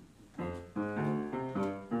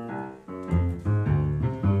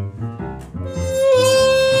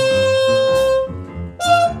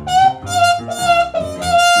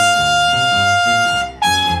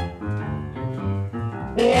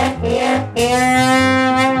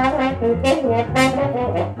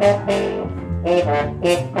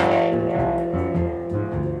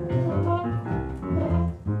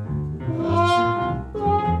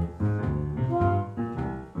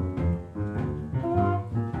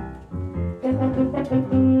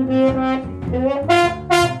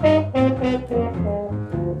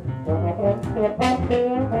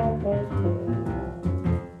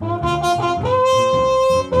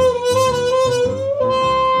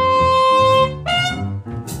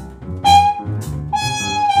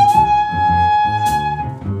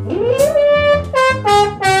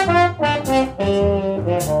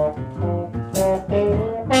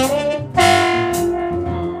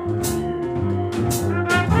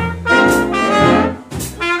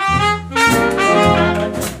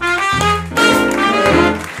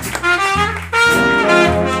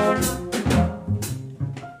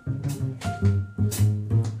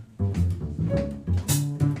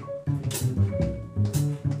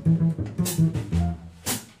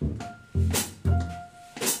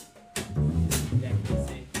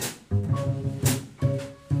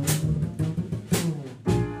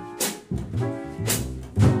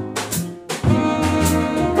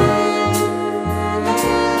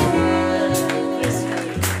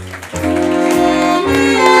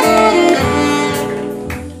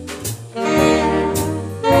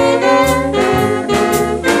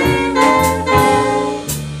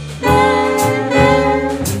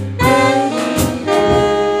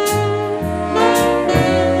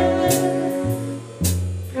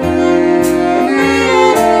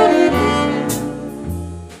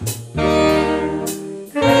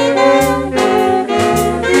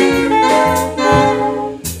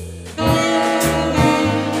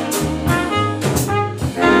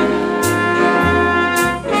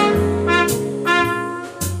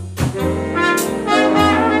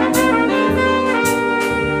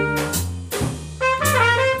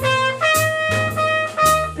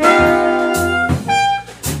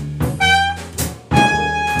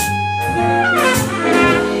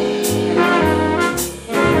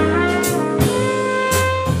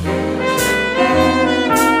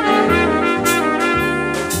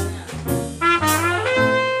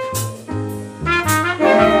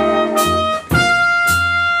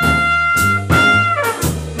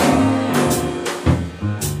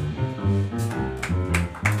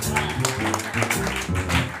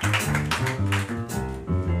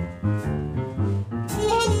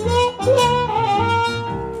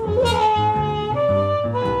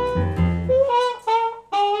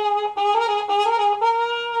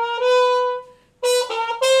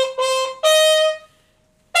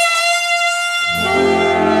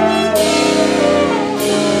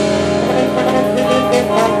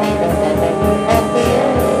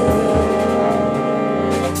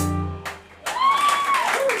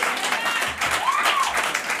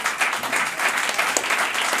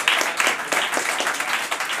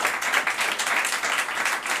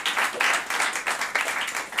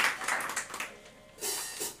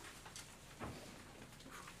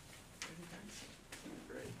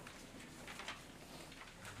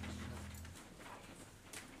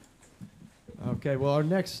 Okay, well, our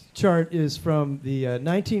next chart is from the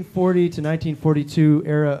 1940 to 1942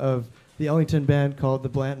 era of the Ellington band called the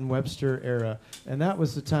Blanton-Webster era. And that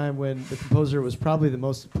was the time when the composer was probably the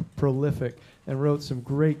most prolific and wrote some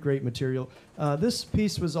great, great material. This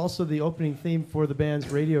piece was also the opening theme for the band's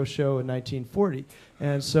radio show in 1940.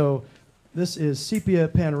 And so this is Sepia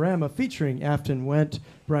Panorama featuring Afton Went,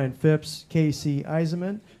 Brian Phipps, Casey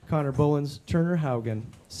Eisenman, Connor Bullens, Turner Haugen,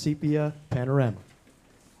 Sepia Panorama.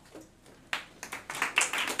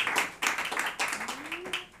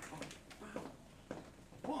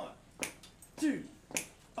 One, two,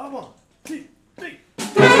 one, two, three.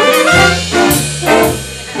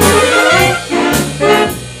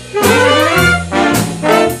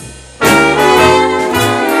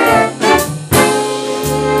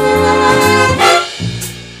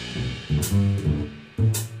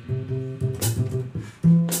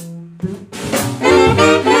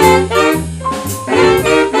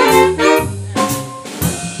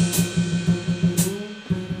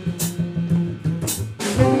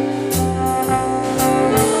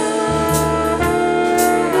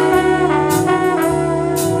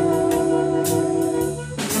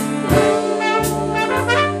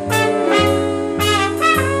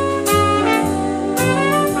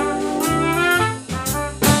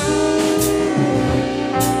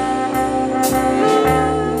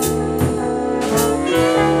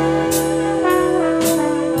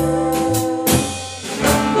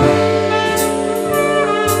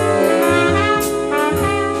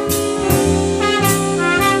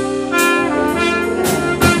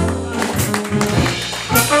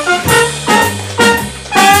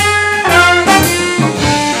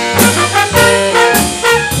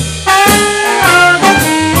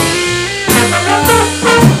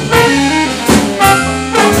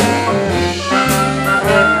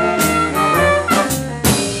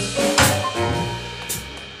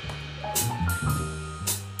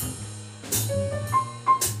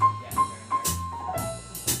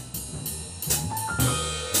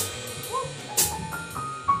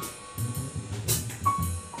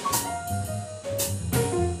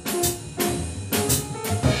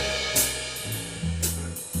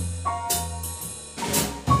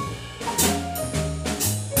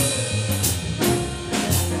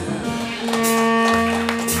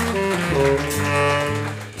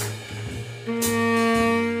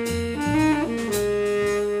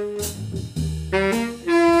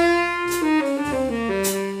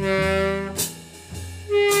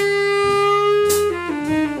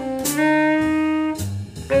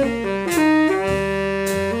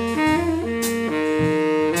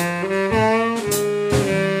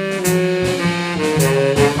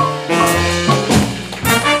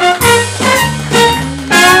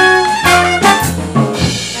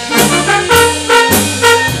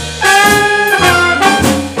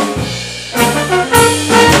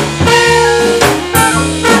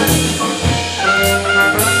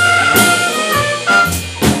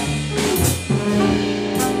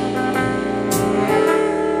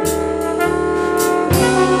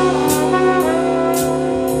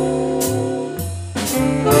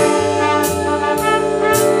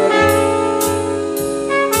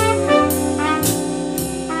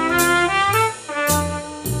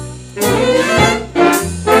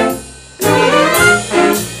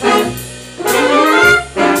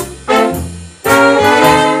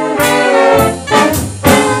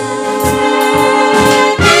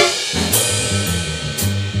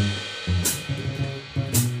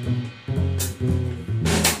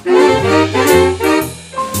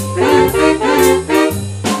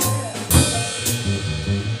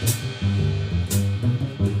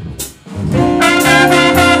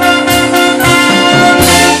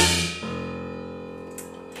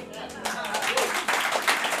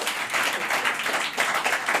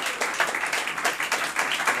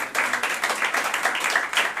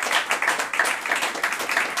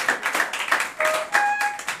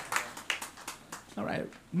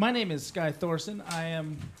 My name is Sky Thorson. I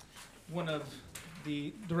am one of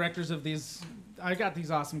the directors of these. I got these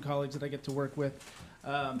awesome colleagues that I get to work with.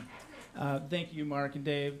 Thank you, Mark and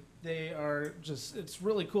Dave. They are just, it's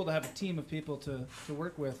really cool to have a team of people to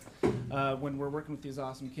work with when we're working with these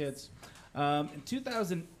awesome kids. In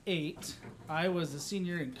 2008, I was a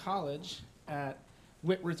senior in college at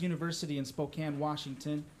Whitworth University in Spokane,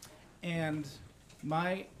 Washington, and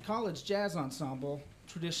my college jazz ensemble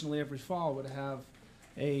traditionally every fall would have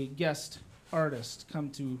a guest artist come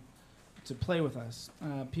to play with us.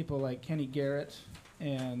 People like Kenny Garrett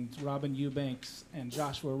and Robin Eubanks and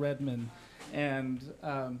Joshua Redman and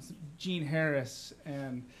Gene Harris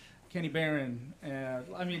and Kenny Barron.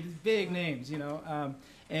 I mean, big names, you know.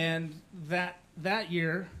 And that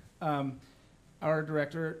year, our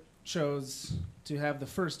director chose to have the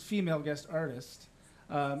first female guest artist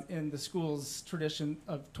in the school's tradition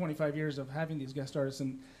of 25 years of having these guest artists.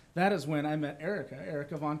 And that is when I met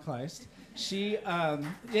Erica von Kleist. She,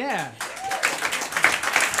 yeah.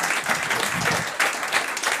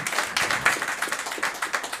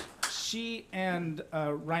 she and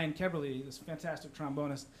Ryan Keberly, this fantastic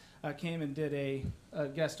trombonist, came and did a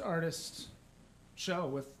guest artist show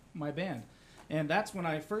with my band. And that's when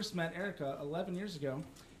I first met Erica 11 years ago.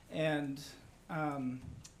 And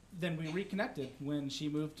then we reconnected when she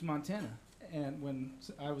moved to Montana, and when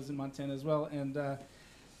I was in Montana as well. And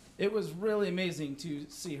it was really amazing to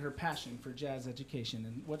see her passion for jazz education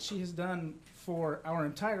and what she has done for our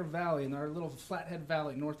entire valley, in our little Flathead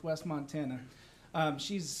Valley, northwest Montana.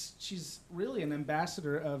 She's really an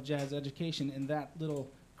ambassador of jazz education in that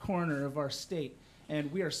little corner of our state.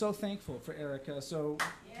 And we are so thankful for Erica. So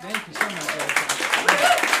thank you so much, Erica.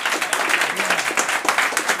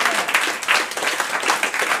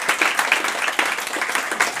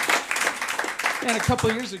 And a couple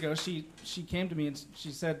of years ago, she came to me and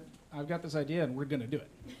she said, I've got this idea and we're going to do it.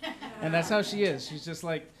 And that's how she is. She's just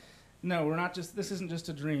like, no, we're not just, this isn't just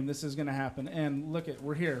a dream. This is going to happen. And look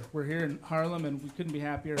we're here. We're here in Harlem and we couldn't be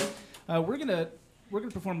happier. We're going to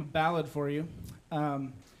perform a ballad for you. We're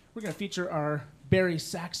going to feature our Barry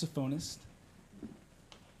saxophonist.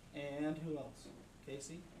 And who else?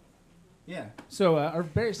 Casey? Yeah. So our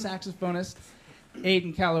Barry saxophonist,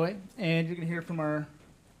 Aiden Calloway. And you're going to hear from our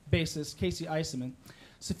bassist, Casey Eiseman.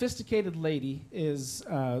 Sophisticated Lady is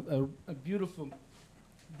a beautiful,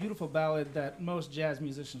 beautiful ballad that most jazz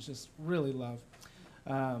musicians just really love.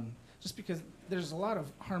 Just because there's a lot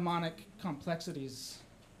of harmonic complexities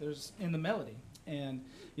in the melody. And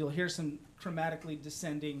you'll hear some chromatically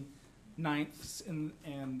descending ninths and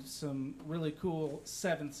some really cool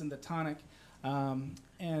sevenths in the tonic.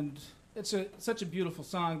 And it's such a beautiful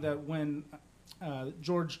song that when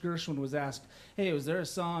George Gershwin was asked, hey, was there a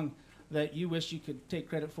song that you wish you could take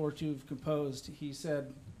credit for to have composed? He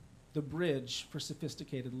said, the bridge for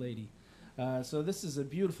Sophisticated Lady. So this is a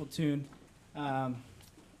beautiful tune.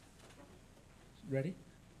 Ready?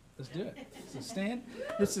 Let's do it. So stand.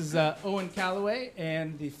 This is Owen Calloway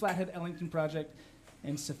and the Flathead Ellington Project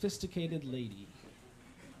and Sophisticated Lady.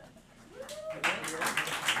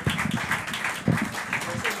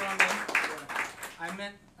 I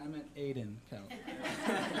meant Aiden Calloway.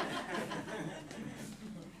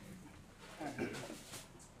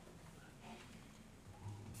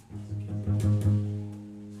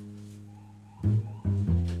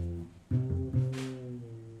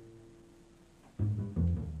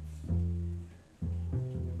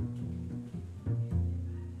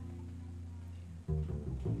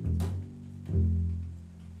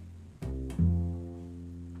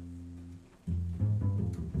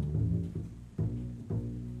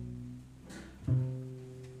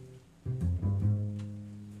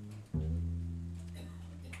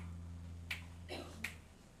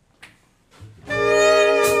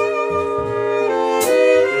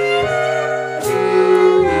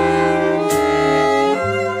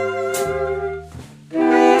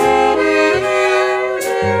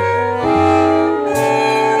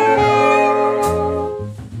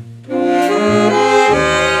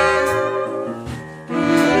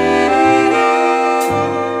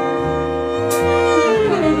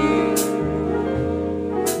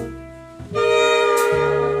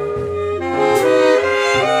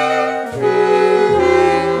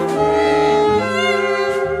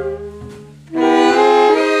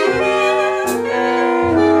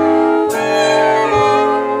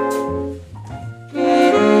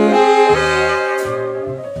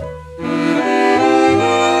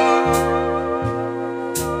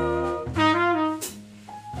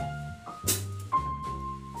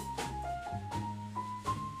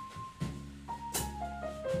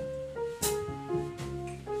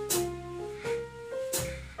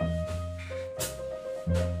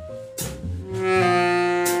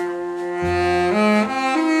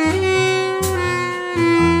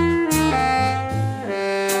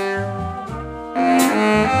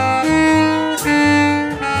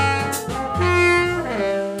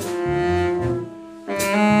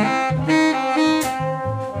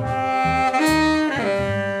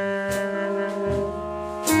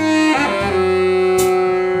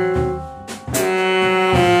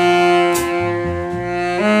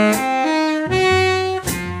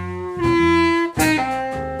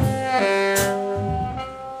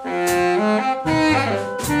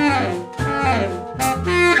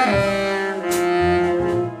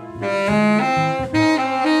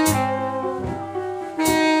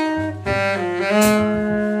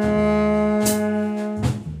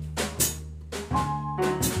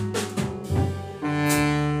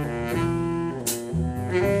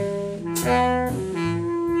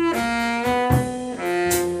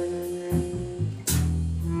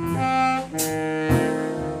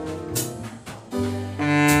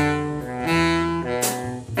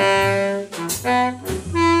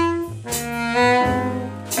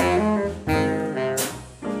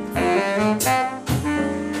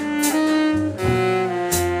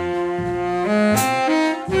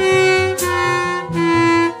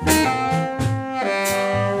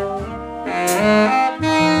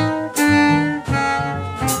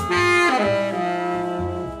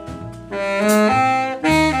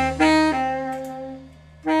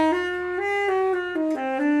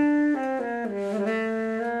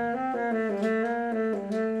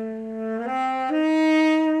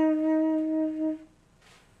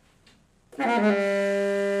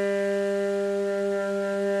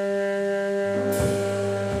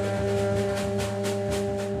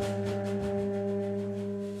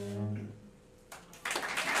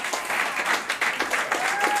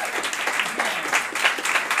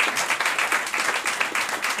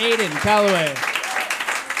 Aiden Calloway.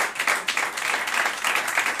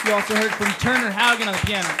 You also heard from Turner Haugen on the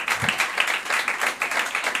piano.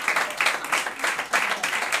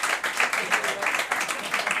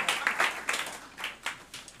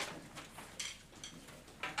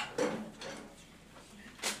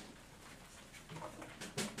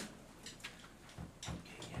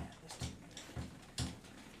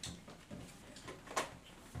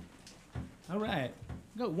 All right,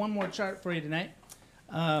 got one more chart for you tonight.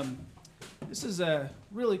 This is a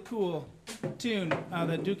really cool tune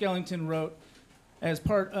that Duke Ellington wrote as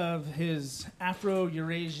part of his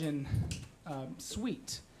Afro-Eurasian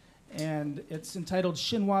suite, and it's entitled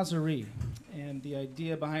Chinoiserie. And the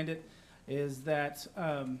idea behind it is that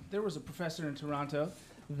there was a professor in Toronto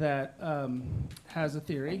that has a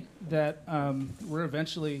theory that we're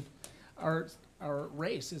eventually our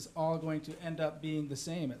race is all going to end up being the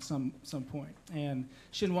same at some point. And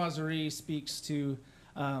chinoiserie speaks to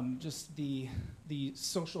just the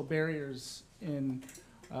social barriers in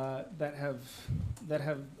that have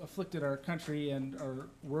afflicted our country and our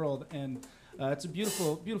world. And it's a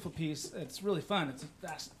beautiful piece. It's really fun. It's a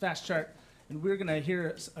fast chart, and we're gonna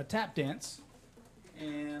hear a tap dance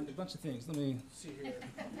and a bunch of things. Let me see here.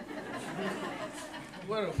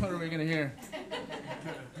 What are we gonna hear?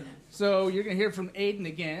 So you're going to hear from Aiden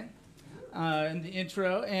again in the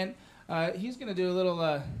intro, and he's going to do a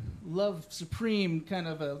little Love Supreme kind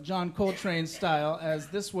of a John Coltrane style, as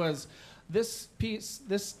this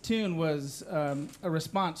tune was a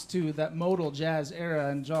response to that modal jazz era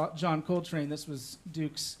and John Coltrane. This was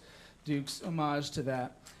Duke's homage to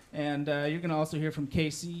that. And you're going to also hear from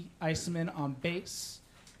Casey Eisman on bass,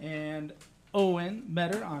 and Owen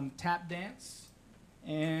Metter on tap dance,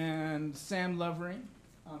 and Sam Lovering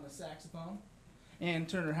on the saxophone, and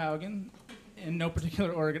Turner Haugen, in no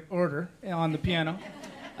particular order, on the piano.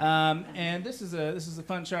 And this is a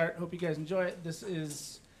fun chart. Hope you guys enjoy it. This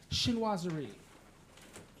is Chinoiserie.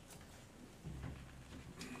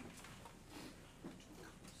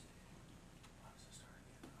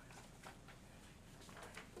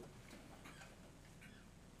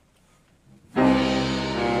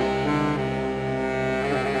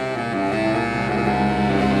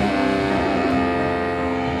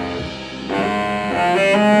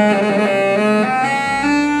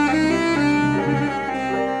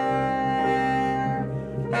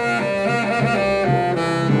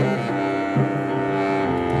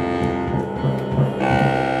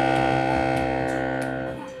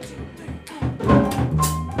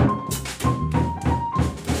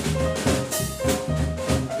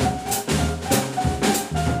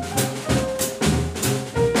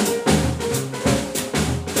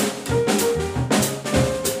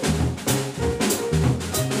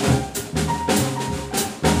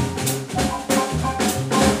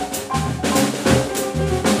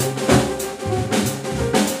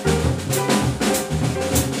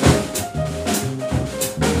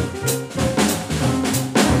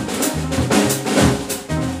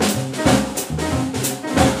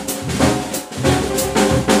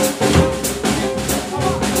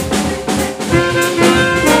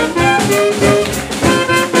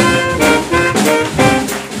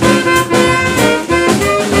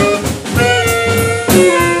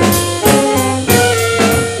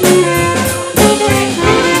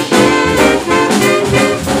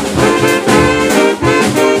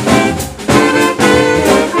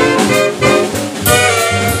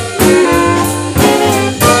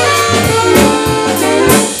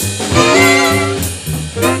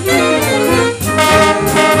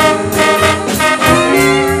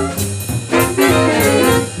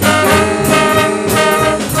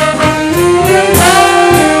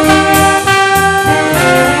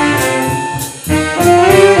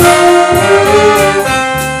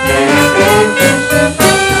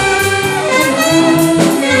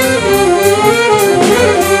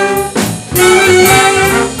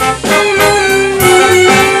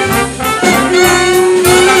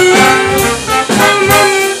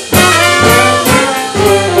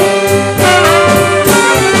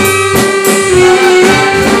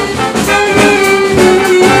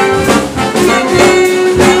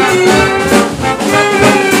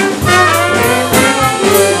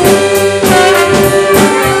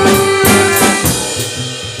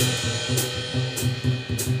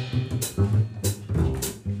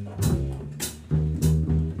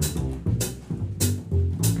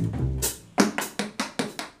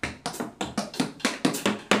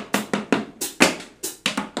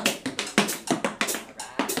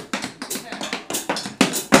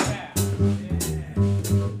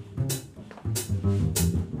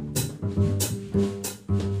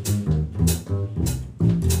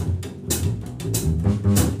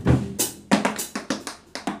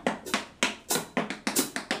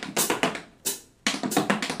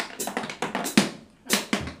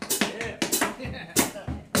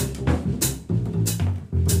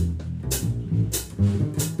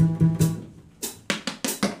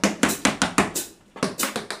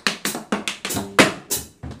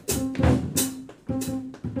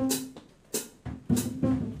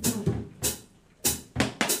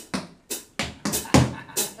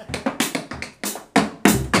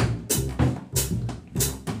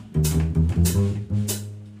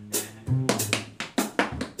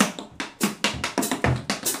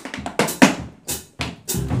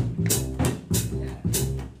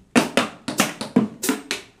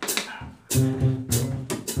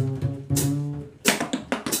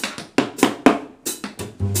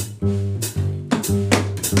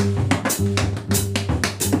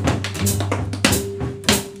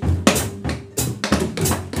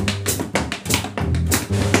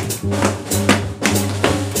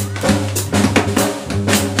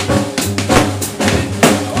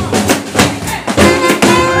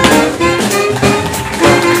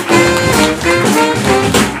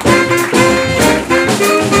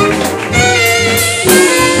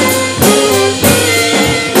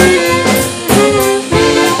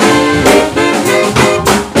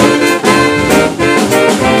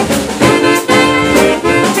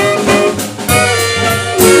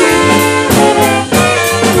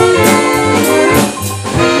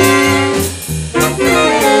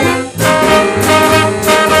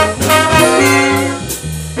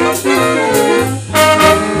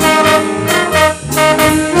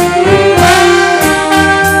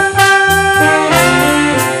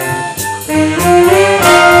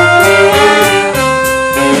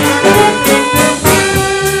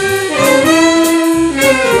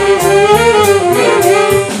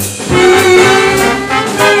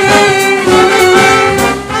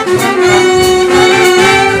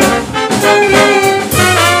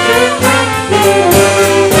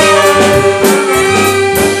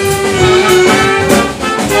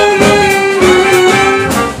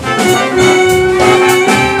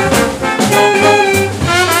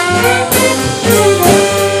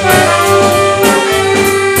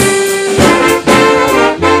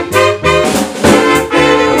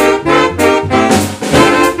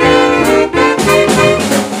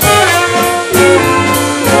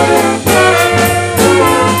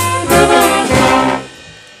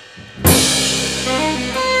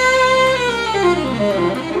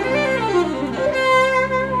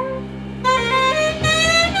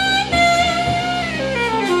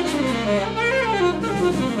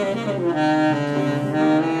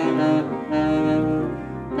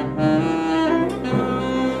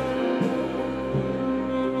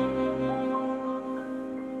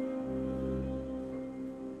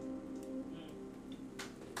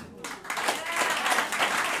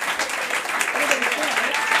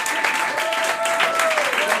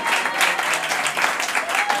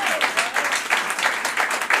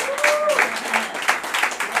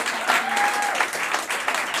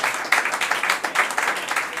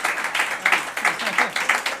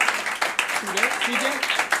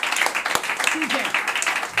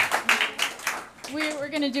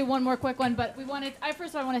 going to do one more quick one, but first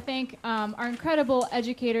of all, I want to thank our incredible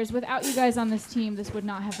educators. Without you guys on this team, this would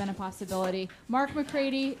not have been a possibility. Mark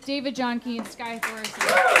McCready, David Johnke, and Sky Thorson.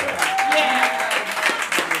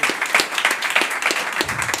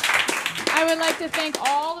 I would like to thank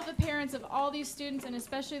all of the parents of all these students, and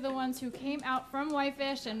especially the ones who came out from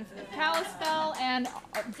Whitefish and Kalispell and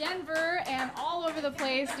Denver and all over the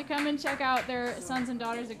place to come and check out their sons and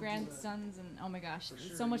daughters and grandsons, and oh my gosh,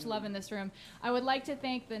 so much love in this room. I would like to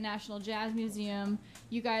thank the National Jazz Museum.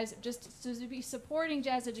 You guys, just to be supporting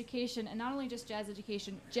jazz education, and not only just jazz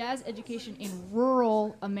education in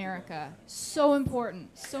rural America. So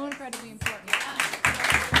important, so incredibly important.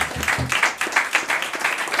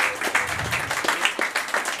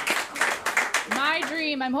 My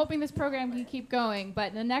dream, I'm hoping this program can keep going,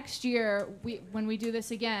 but the next year, when we do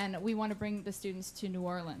this again, we want to bring the students to New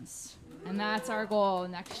Orleans. And that's our goal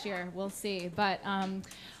next year. We'll see. But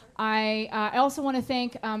I also want to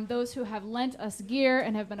thank those who have lent us gear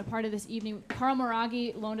and have been a part of this evening. Carl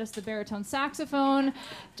Moragi loaned us the baritone saxophone.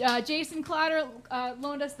 Jason Clatter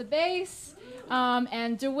loaned us the bass.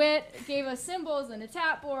 And DeWitt gave us cymbals and a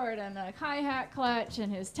tap board and a hi-hat clutch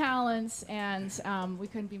and his talents, and we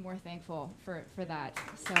couldn't be more thankful for that.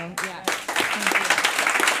 So, yeah, thank you.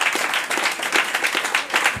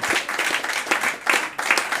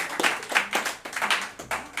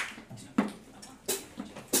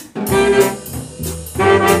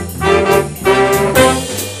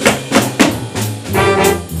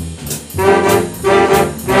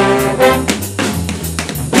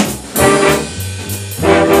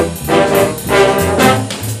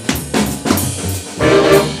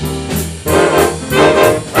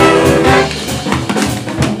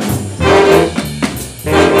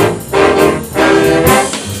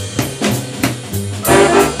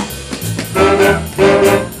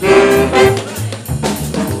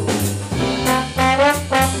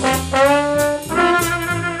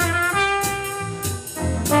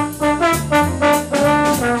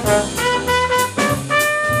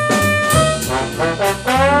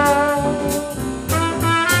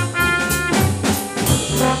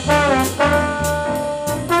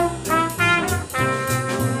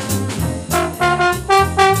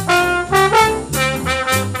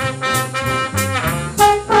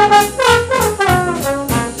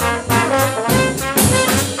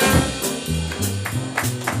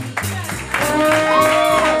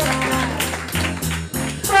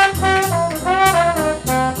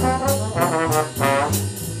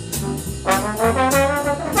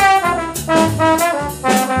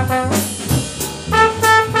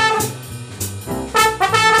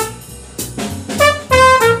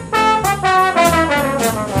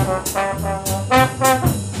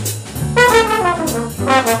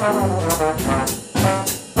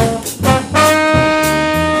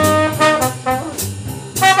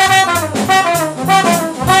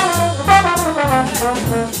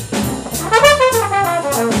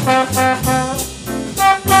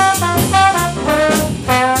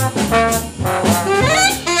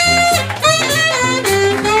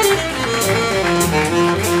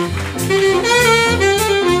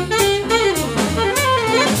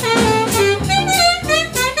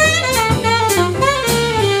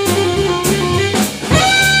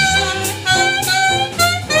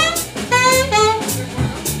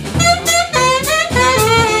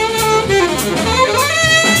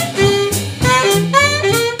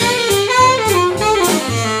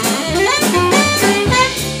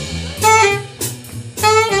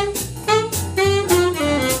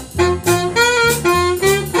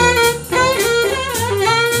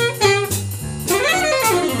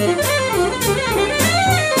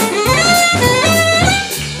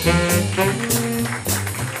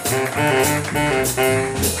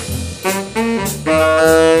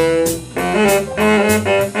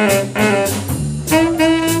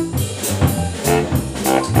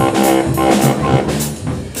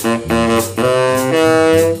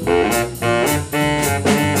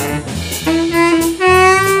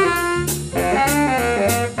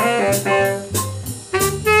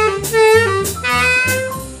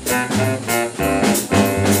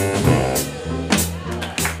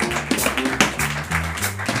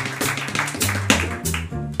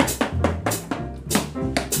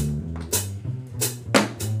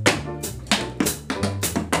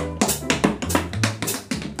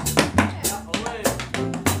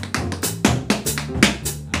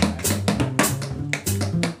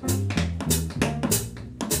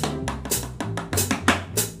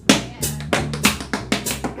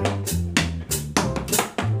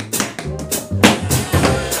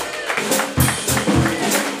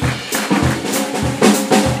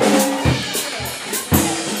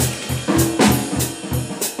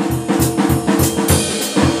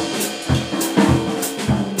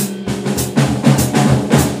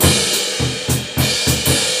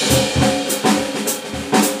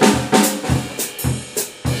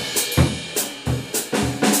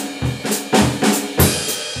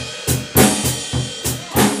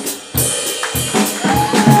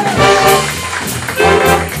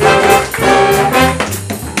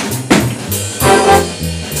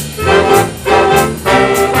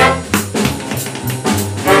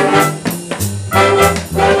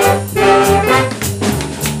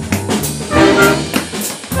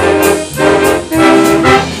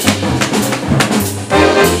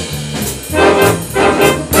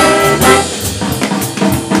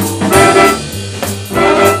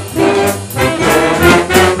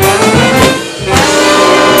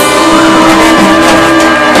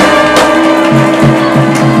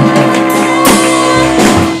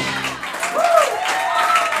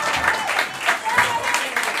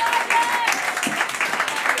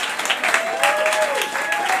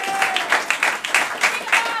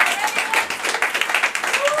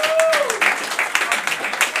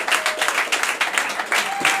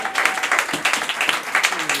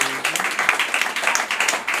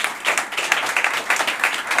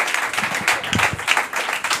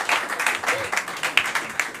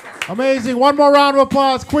 Amazing. One more round of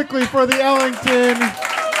applause quickly for the Ellington.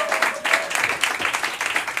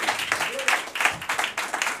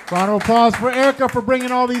 Round of applause for Erica for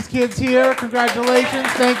bringing all these kids here. Congratulations.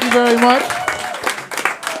 Thank you very much.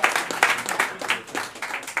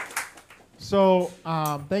 So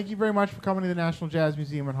thank you very much for coming to the National Jazz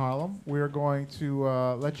Museum in Harlem. We're going to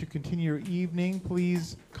let you continue your evening.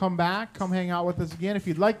 Please come back. Come hang out with us again. If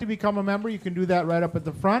you'd like to become a member, you can do that right up at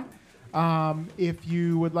the front. If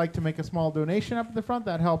you would like to make a small donation up at the front,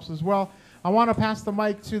 that helps as well. I want to pass the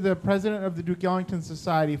mic to the president of the Duke Ellington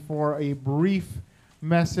Society for a brief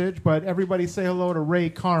message, but everybody say hello to Ray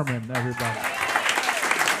Carmen, everybody.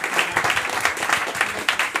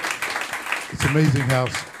 It's amazing how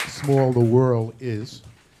small the world is.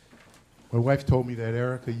 My wife told me that,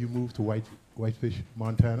 Erica, you moved to Whitefish,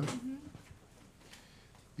 Montana. Mm-hmm.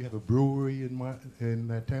 You have a brewery in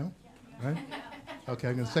that town, right? Okay,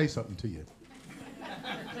 I'm going to say something to you.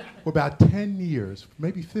 For about 10 years,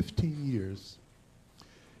 maybe 15 years,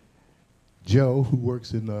 Joe, who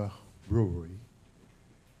works in the brewery,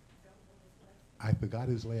 I forgot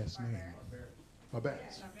his last name.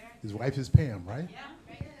 Marbaz. His wife is Pam, right?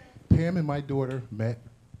 Yeah. Pam and my daughter met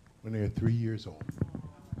when they were 3 years old.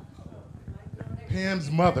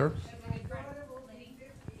 Pam's mother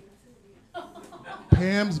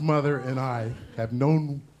and I have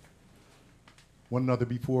known one another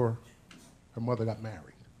before her mother got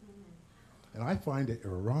married. And I find it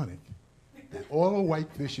ironic that all the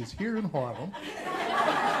Whitefishes here in Harlem,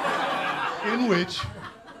 in which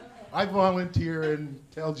I volunteer and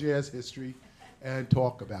tell jazz history and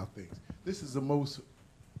talk about things. This is the most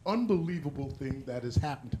unbelievable thing that has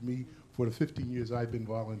happened to me for the 15 years I've been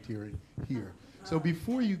volunteering here. So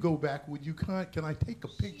before you go back, would you can I take a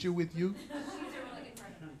picture with you?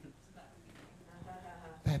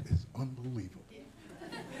 That is unbelievable.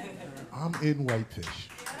 I'm in Whitefish.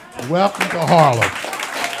 Welcome to Harlem.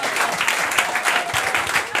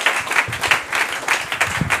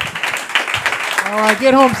 All right,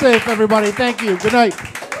 get home safe, everybody. Thank you. Good night.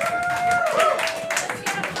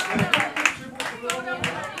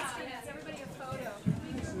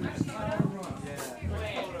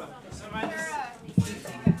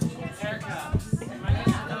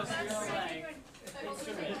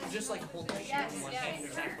 Just like hold the sheet in one hand and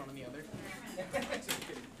your back on the other.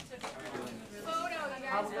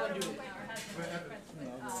 How we gonna do it?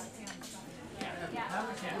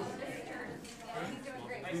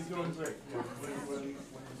 He's doing great.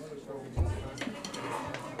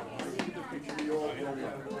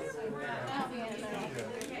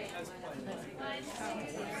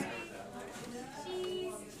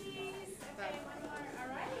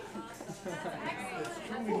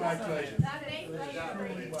 My pleasure.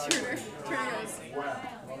 Cheers. Cheers. All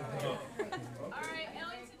right,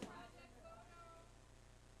 Ellie.